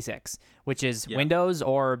x86, which is Windows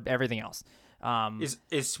or everything else.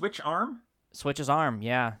 Is Switch ARM? Switch is ARM.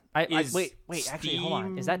 Yeah. Wait. Actually, hold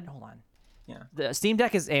on. Hold on. Yeah. The Steam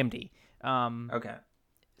Deck is AMD. Okay.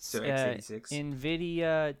 So x86.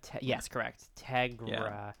 NVIDIA, yes, correct.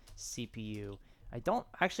 Tegra CPU. I don't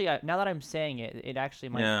actually. Now that I'm saying it, it actually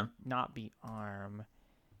might not be ARM.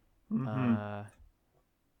 I'm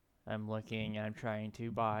looking and I'm trying to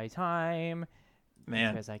buy time,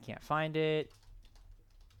 because I can't find it.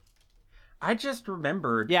 I just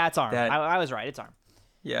remembered. Yeah, it's ARM. I was right. It's ARM.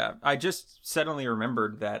 Yeah, I just suddenly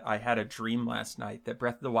remembered that I had a dream last night that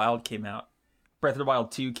Breath of the Wild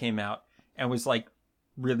 2 came out, and was like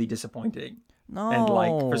really disappointing. No. And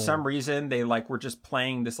like for some reason they like were just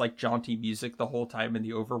playing this like jaunty music the whole time in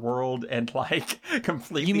the overworld and like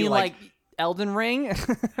completely. You mean like Elden Ring?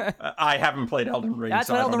 I haven't played Elden Ring. That's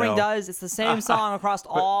what Elden Ring does. It's the same song across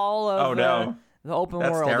all of The open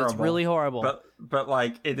That's world. terrible. It's really horrible. But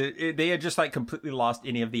like they had just like completely lost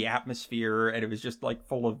any of the atmosphere, and it was just like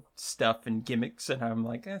full of stuff and gimmicks, and I'm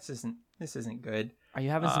like, this isn't good. Are you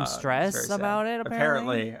having some stress about it?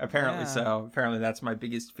 Apparently Yeah. so. Apparently that's my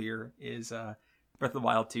biggest fear is Breath of the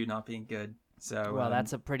Wild 2 not being good. So Well,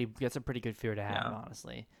 that's a pretty good fear to have,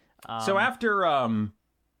 honestly. So after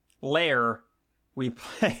Lair, we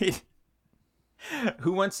played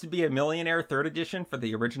Who Wants to Be a Millionaire 3rd edition for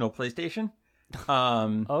the original PlayStation.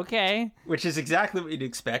 Okay. Which is exactly what you'd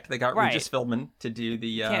expect. They got Regis Philbin to do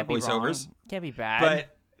the voiceovers. Can't be bad.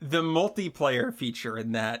 But the multiplayer feature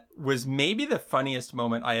in that was maybe the funniest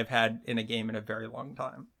moment I have had in a game in a very long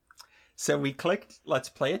time. So we clicked, let's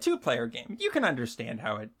play a 2-player game. You can understand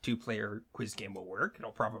how a 2-player quiz game will work.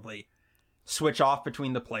 It'll probably switch off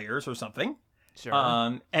between the players or something. Sure.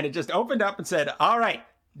 And it just opened up and said, all right,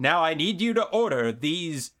 now I need you to order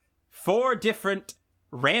these 4 different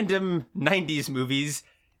random 90s movies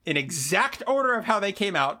in exact order of how they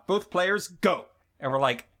came out. Both players, go. And we're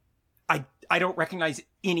like, I don't recognize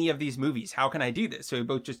any of these movies. How can I do this? So we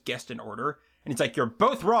both just guessed an order. And it's like, you're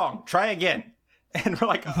both wrong. Try again. And we're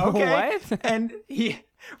like, okay. What? And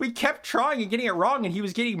we kept trying and getting it wrong. And he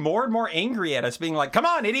was getting more and more angry at us, being like, come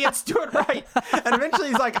on, idiots, do it right. And eventually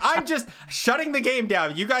he's like, I'm just shutting the game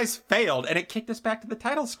down. You guys failed. And it kicked us back to the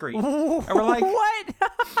title screen. And we're like, what?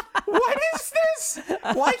 What is this?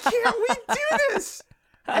 Why can't we do this?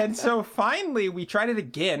 And so finally we tried it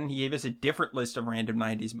again. He gave us a different list of random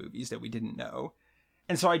 90s movies that we didn't know.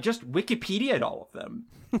 And so I just Wikipedia'd all of them.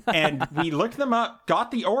 And we looked them up,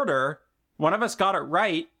 got the order. One of us got it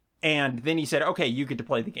right. And then he said, okay, you get to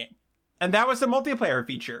play the game. And that was the multiplayer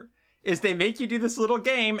feature, is they make you do this little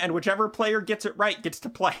game, and whichever player gets it right gets to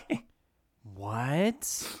play.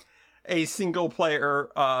 What? A single player,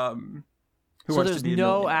 So there's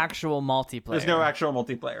no actual multiplayer. There's no actual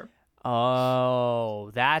multiplayer. Oh,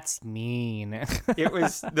 that's mean. It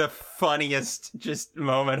was the funniest just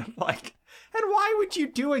moment of like, and why would you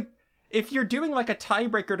do it? If you're doing like a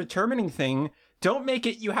tiebreaker determining thing, don't make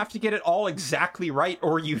it you have to get it all exactly right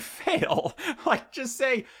or you fail. Like, just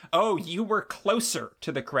say, oh, you were closer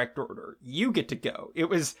to the correct order. You get to go. It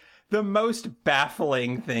was the most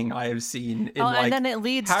baffling thing I have seen. In, and then it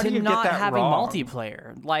leads to not having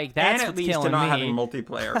multiplayer. Like, that's what's killing me. And it leads to not having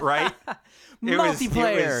multiplayer, right?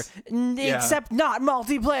 Except not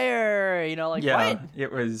multiplayer. You know, like, what?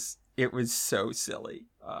 It was so silly.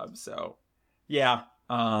 So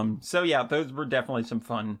those were definitely some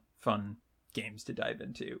fun games to dive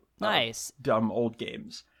into. Nice. Dumb old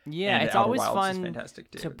games. Yeah, and it's Outer always Wilds fun is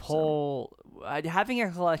fantastic too, to pull. Having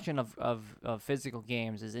a collection of physical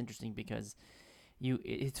games is interesting because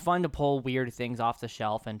it's fun to pull weird things off the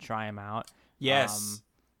shelf and try them out. Yes.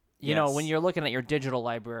 You know, when you're looking at your digital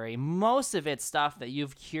library, most of it's stuff that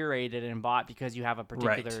you've curated and bought because you have a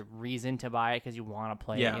particular reason to buy it, because you want to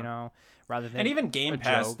play it, you know, rather than. And even Game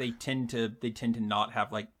Pass, they tend to not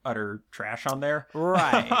have like utter trash on there.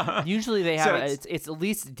 Right. Usually they have it's at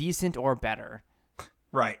least decent or better.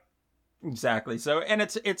 Right. Exactly. So, and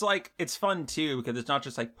it's like, it's fun too, because it's not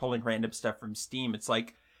just like pulling random stuff from Steam. It's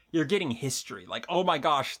like you're getting history. Like, oh my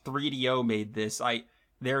gosh, 3DO made this.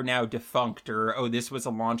 They're now defunct, or, oh, this was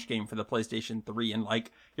a launch game for the PlayStation 3. And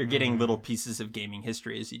like, you're getting little pieces of gaming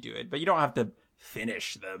history as you do it, but you don't have to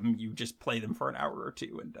finish them. You just play them for an hour or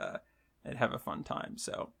two and have a fun time.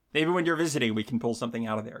 So maybe when you're visiting, we can pull something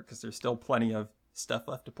out of there, because there's still plenty of stuff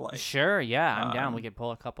left to play. Sure. Yeah. I'm down. We could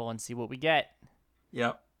pull a couple and see what we get.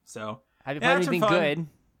 Yep. So have you played anything good?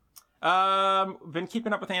 Been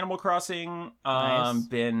keeping up with Animal Crossing. Nice.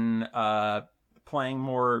 Been playing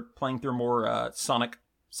through more Sonic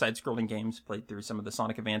side-scrolling games. Played through some of the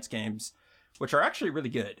Sonic Advance games, which are actually really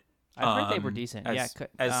good. I heard they were decent. As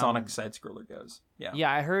Sonic side-scroller goes. Yeah.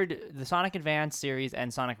 Yeah, I heard the Sonic Advance series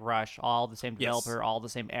and Sonic Rush, all the same developer, all the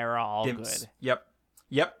same era, all good.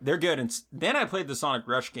 Yep, they're good. And then I played the Sonic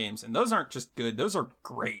Rush games, and those aren't just good; those are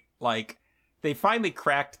great. Like, they finally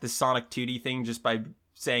cracked the Sonic 2D thing just by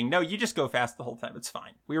saying, no, you just go fast the whole time. It's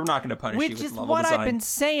fine. We were not going to punish you with level design. Which is what I've been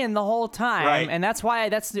saying the whole time. Right. And that's why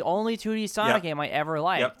that's the only 2D Sonic game I ever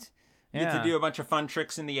liked. Yep. You get to do a bunch of fun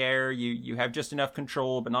tricks in the air. You have just enough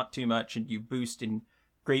control, but not too much. And you boost in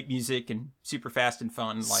great music and super fast and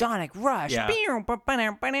fun. Like, Sonic Rush. Yeah.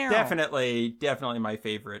 Definitely my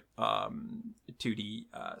favorite 2D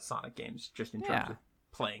Sonic games, just in terms of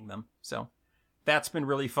playing them. So that's been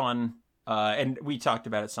really fun. And we talked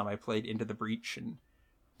about it some. I played Into the Breach and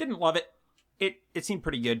didn't love it. It seemed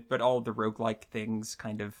pretty good, but all of the roguelike things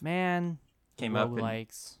kind of came up.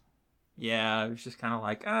 Roguelikes. Yeah, it was just kind of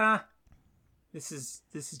like, this is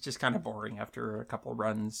just kind of boring after a couple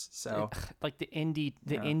runs. So like the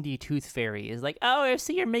indie tooth fairy is like, oh, I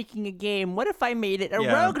see you're making a game. What if I made it a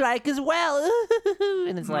roguelike as well?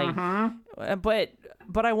 And it's like,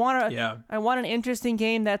 but I want an interesting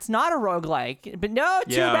game that's not a roguelike. But no,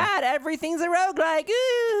 too bad. Everything's a roguelike.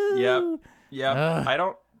 Ooh. Yep. I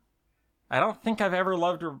don't think I've ever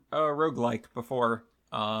loved a roguelike before.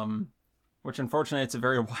 Which unfortunately it's a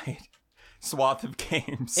very wide swath of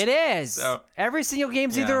games. It is. So, every single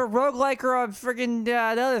game's either a roguelike or a friggin' the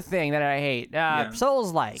other thing that I hate.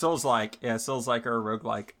 Souls-like. Souls-like. Yeah, Souls-like or a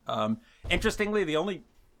roguelike. Interestingly, the only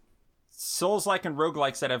Souls-like and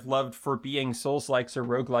roguelikes that I've loved for being Souls-likes or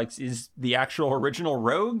roguelikes is the actual original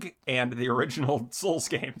Rogue and the original Souls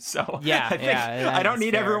game. So I don't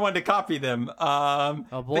need everyone to copy them.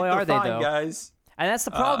 Oh boy, are they though, guys? And that's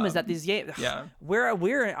the problem is that these games, we are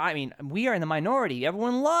in the minority.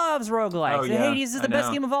 Everyone loves roguelikes. Hades is the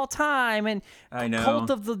best game of all time, and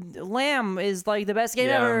Cult of the Lamb is like the best game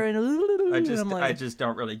ever. And I just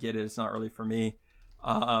don't really get it. It's not really for me.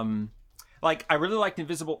 Like I really liked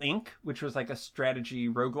Invisible Ink, which was like a strategy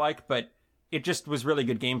roguelike, but it just was really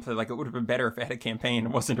good gameplay. Like it would have been better if it had a campaign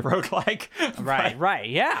and wasn't a roguelike. Right,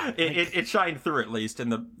 yeah. It shined through at least in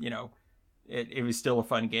the It was still a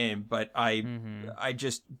fun game, but I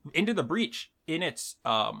just Into the Breach in its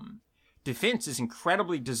defense is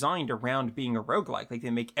incredibly designed around being a roguelike. Like they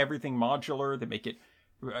make everything modular, they make it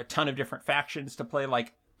a ton of different factions to play.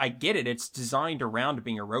 Like I get it, it's designed around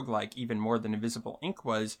being a roguelike even more than Invisible Ink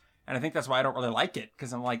was, and I think that's why I don't really like it,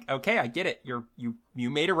 because I'm like, okay, I get it, you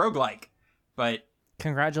made a roguelike, but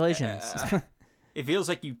congratulations. It feels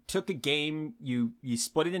like you took a game, you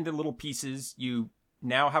split it into little pieces, you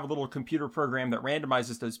now have a little computer program that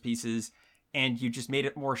randomizes those pieces, and you just made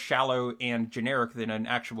it more shallow and generic than an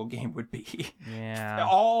actual game would be. Yeah.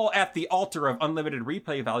 All at the altar of unlimited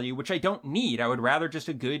replay value, which I don't need. I would rather just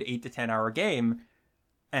a good 8 to 10 hour game,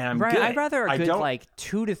 and I'm good. I'd rather a good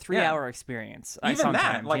 2 to 3 hour experience. Even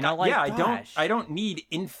that, gosh. I don't need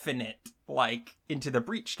infinite Into the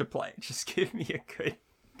Breach to play. Just give me a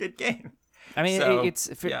good game. I mean, it's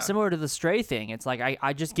similar to the Stray thing. It's like,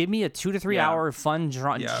 I just give me a 2 to 3 hour fun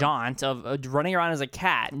jaunt of running around as a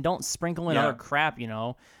cat, and don't sprinkle in other crap,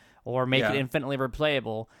 or make it infinitely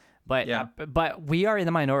replayable. But we are in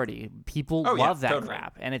the minority. People love that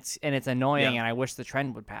crap, and it's annoying, and I wish the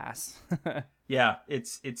trend would pass.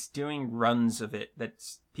 It's doing runs of it.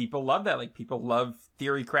 People love that. Like people love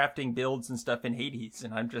theory crafting builds and stuff in Hades,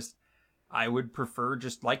 and I would prefer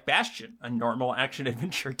just like Bastion, a normal action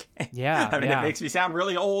adventure game. Yeah, I mean, it makes me sound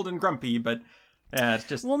really old and grumpy, but it's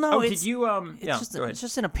just. Well, no, did you? It's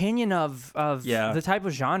just an opinion of the type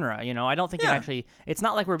of genre. I don't think it actually. It's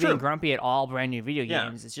not like we're being grumpy at all brand new video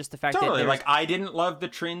games. It's just the fact that like I didn't love the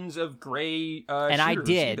trends of gray. And I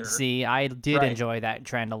did either. see. I did enjoy that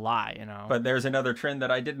trend a lot. But there's another trend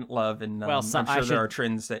that I didn't love, and I'm sure there are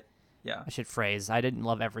trends that. Yeah, I should phrase. I didn't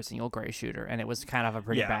love every single gray shooter, and it was kind of a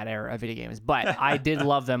pretty bad era of video games. But I did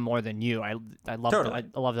love them more than you. I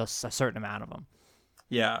loved a certain amount of them.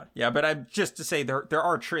 Yeah. But I just to say there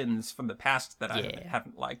are trends from the past that I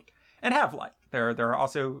haven't liked and have liked. There are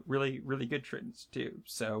also really really good trends too.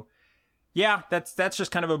 So yeah, that's just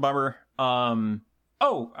kind of a bummer. I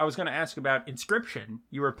was going to ask about Inscription.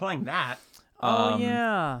 You were playing that. Did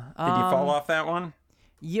you fall off that one?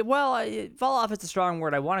 Yeah, well, fall off is a strong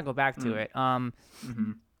word. I want to go back to it.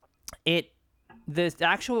 The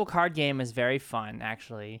actual card game is very fun,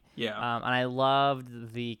 actually. Yeah. And I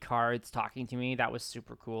loved the cards talking to me. That was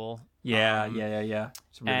super cool. Yeah.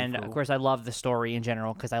 It's really and cool. Of course, I love the story in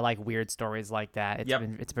general because I like weird stories like that.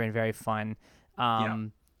 It's been very fun.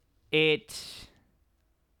 It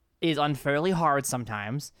is unfairly hard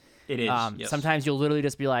sometimes. It is. Yes. Sometimes you'll literally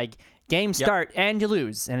just be like, game start and you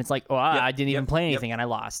lose, and it's like, I didn't even play anything and I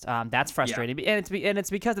lost. That's frustrating, and it's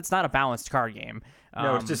because it's not a balanced card game.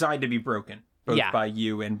 No, it's designed to be broken both by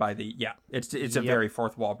you and by the It's a very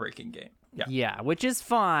fourth wall breaking game. Yeah, which is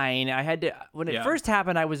fine. I had to when it first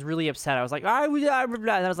happened. I was really upset. I was like, and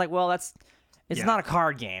I was like, well, it's not a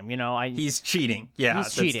card game, He's cheating. Yeah,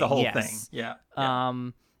 he's cheating. That's the whole thing. Yeah.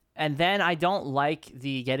 And then I don't like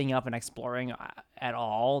the getting up and exploring at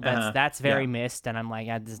all. That's very missed, and I'm like,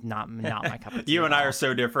 this is not my cup of tea. You and I are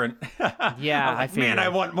so different. I figured. Man, I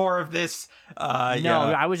want more of this.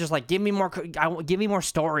 I was just like, give me more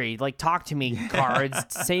story. Like, talk to me, cards.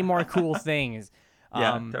 Say more cool things.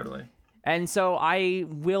 Totally. And so I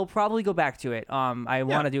will probably go back to it. I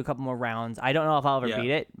want to do a couple more rounds. I don't know if I'll ever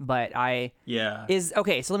beat it, but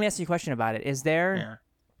okay. So let me ask you a question about it. Is there?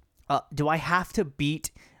 Do I have to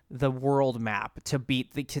beat the world map to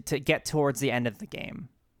beat to get towards the end of the game?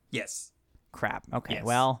 Yes. Crap. Okay. Yes.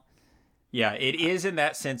 Well, Yeah, it is in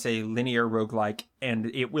that sense a linear roguelike, and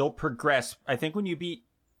it will progress. I think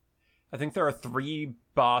there are 3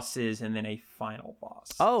 bosses and then a final boss.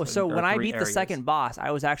 Oh, so there when are I 3 beat the areas. second boss,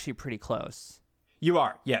 I was actually pretty close. You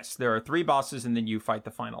are, yes. There are 3 bosses, and then you fight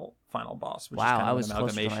the final boss, which is Wow, kind I of was an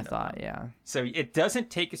closer than amalgamation I of thought. them. Yeah. So it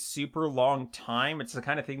doesn't take a super long time. It's the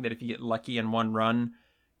kind of thing that if you get lucky in one run,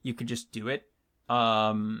 you can just do it.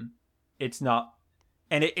 It's not,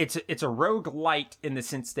 and it's a roguelite in the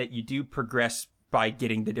sense that you do progress by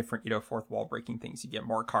getting the different, fourth wall breaking things. You get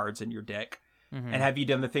more cards in your deck. Mm-hmm. And have you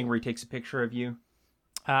done the thing where he takes a picture of you?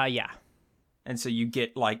 Yeah. And so you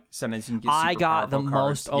get sometimes you can get I super got the powerful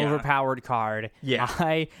cards. most overpowered card. Yeah.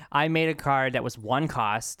 I made a card that was 1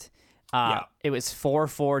 cost. It was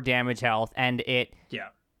 4/4 damage health, and it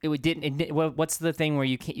didn't. What's the thing where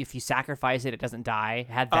you can't, if you sacrifice it, it doesn't die?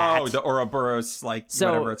 It had that. Oh, the Ouroboros,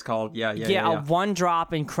 whatever it's called. Yeah. A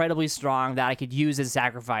 1-drop, incredibly strong that I could use as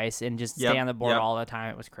sacrifice and just stay on the board all the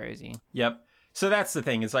time. It was crazy. Yep. So that's the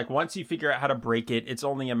thing. It's like once you figure out how to break it, it's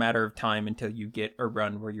only a matter of time until you get a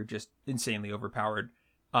run where you're just insanely overpowered.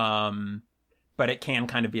 But it can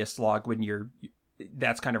kind of be a slog when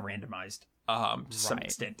that's kind of randomized to some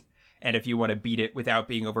extent. And if you want to beat it without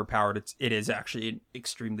being overpowered, it is actually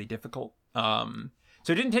extremely difficult. So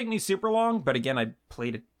it didn't take me super long, but again, I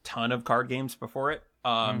played a ton of card games before it.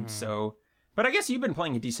 So, but I guess you've been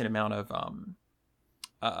playing a decent amount of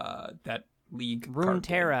that League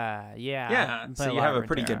Runeterra, yeah. So you have a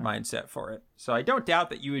pretty good mindset for it. So I don't doubt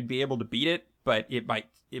that you would be able to beat it, but it might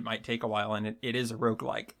take a while, and it is a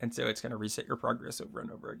roguelike, and so it's going to reset your progress over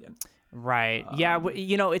and over again. Right.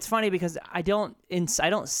 It's funny because I don't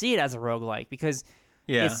see it as a roguelike because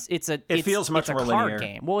it feels much more card linear.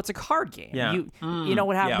 Game. Well, it's a card game. Yeah. You know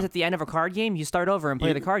what happens at the end of a card game? You start over and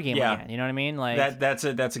play the card game again. You know what I mean? Like that's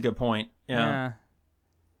a good point. Yeah.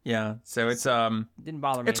 Yeah. So it's didn't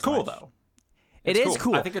bother me. It's cool though. It is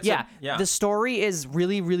cool. I think it's The story is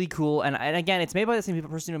really, really cool. And again, it's made by the same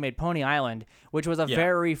person who made Pony Island, which was a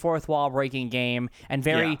very fourth wall breaking game and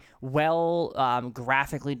very well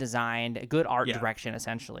graphically designed, good art direction,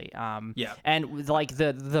 essentially. And like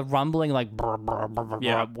the rumbling, like brr, brr, brr, brr,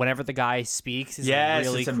 brr, whenever the guy speaks is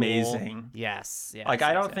really it's cool. amazing. Yes. Like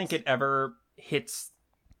I don't think it ever hits.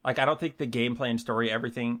 Like I don't think the gameplay and story,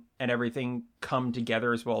 everything come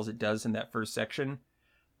together as well as it does in that first section.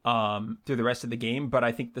 Through the rest of the game, but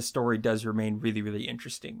I think the story does remain really, really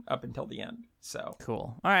interesting up until the end. So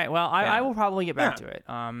cool. All right. Well, I will probably get back to it.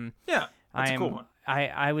 That's a cool one.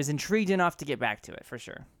 I was intrigued enough to get back to it for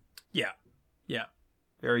sure. Yeah.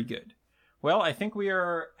 Very good. Well, I think we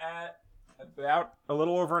are at about a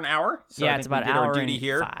little over an hour. So I think it's about we did an hour our duty and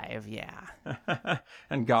here. 5. Yeah.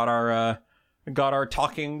 And got our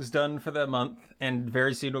talkings done for the month, and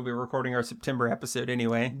very soon we'll be recording our September episode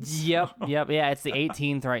anyway. Yep. Yeah, it's the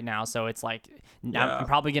 18th right now, so it's like I'm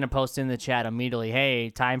probably gonna post in the chat immediately.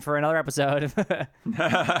 Hey, time for another episode.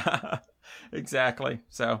 Exactly.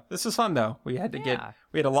 So this was fun though. We had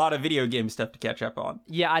a lot of video game stuff to catch up on.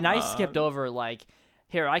 Yeah, and I skipped over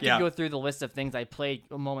here. I can go through the list of things I played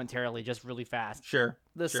momentarily, just really fast. Sure.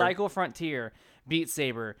 The Psycho Frontier, Beat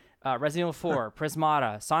Saber, Resident Evil 4,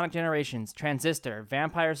 Prismata, Sonic Generations, Transistor,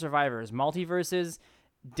 Vampire Survivors, Multiverses,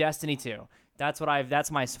 Destiny 2. That's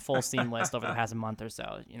my full Steam list over the past month or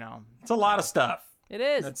so. It's a lot of stuff. It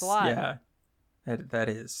is. It's a lot. Yeah, that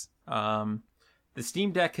is. The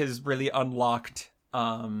Steam Deck has really unlocked.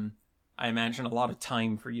 I imagine a lot of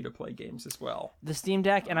time for you to play games as well. The Steam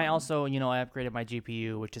Deck, and I also, I upgraded my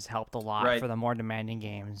GPU, which has helped a lot for the more demanding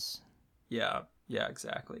games. Yeah,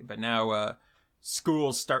 exactly. But now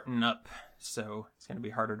school's starting up, so it's going to be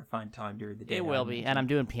harder to find time during the day. It will be, and I'm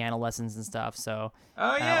doing piano lessons and stuff, so...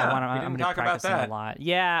 Oh, yeah, I'm going to be practicing a lot.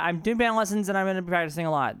 Yeah, I'm doing piano lessons, and I'm going to be practicing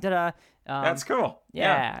a lot. That's cool.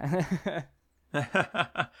 Yeah.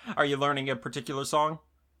 Are you learning a particular song?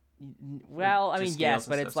 Well, I mean, yes,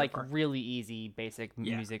 but it's like really easy, basic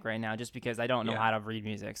music right now, just because I don't know how to read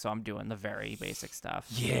music, so I'm doing the very basic stuff.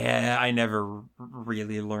 Yeah, I never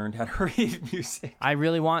really learned how to read music. I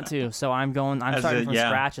really want to, so I'm starting from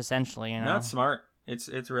scratch, essentially. No, that's smart.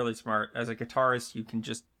 It's really smart. As a guitarist, you can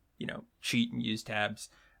just, cheat and use tabs.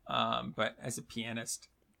 But as a pianist,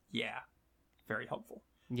 very helpful.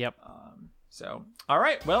 Yep. So, all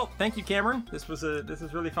right. Well, thank you, Cameron. This was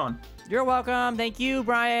really fun. You're welcome. Thank you,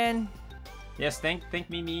 Brian. Yes, thank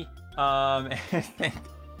Mimi. Thank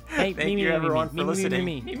you everyone for listening.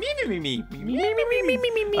 Me.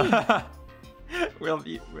 We'll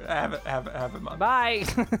have a month. Bye.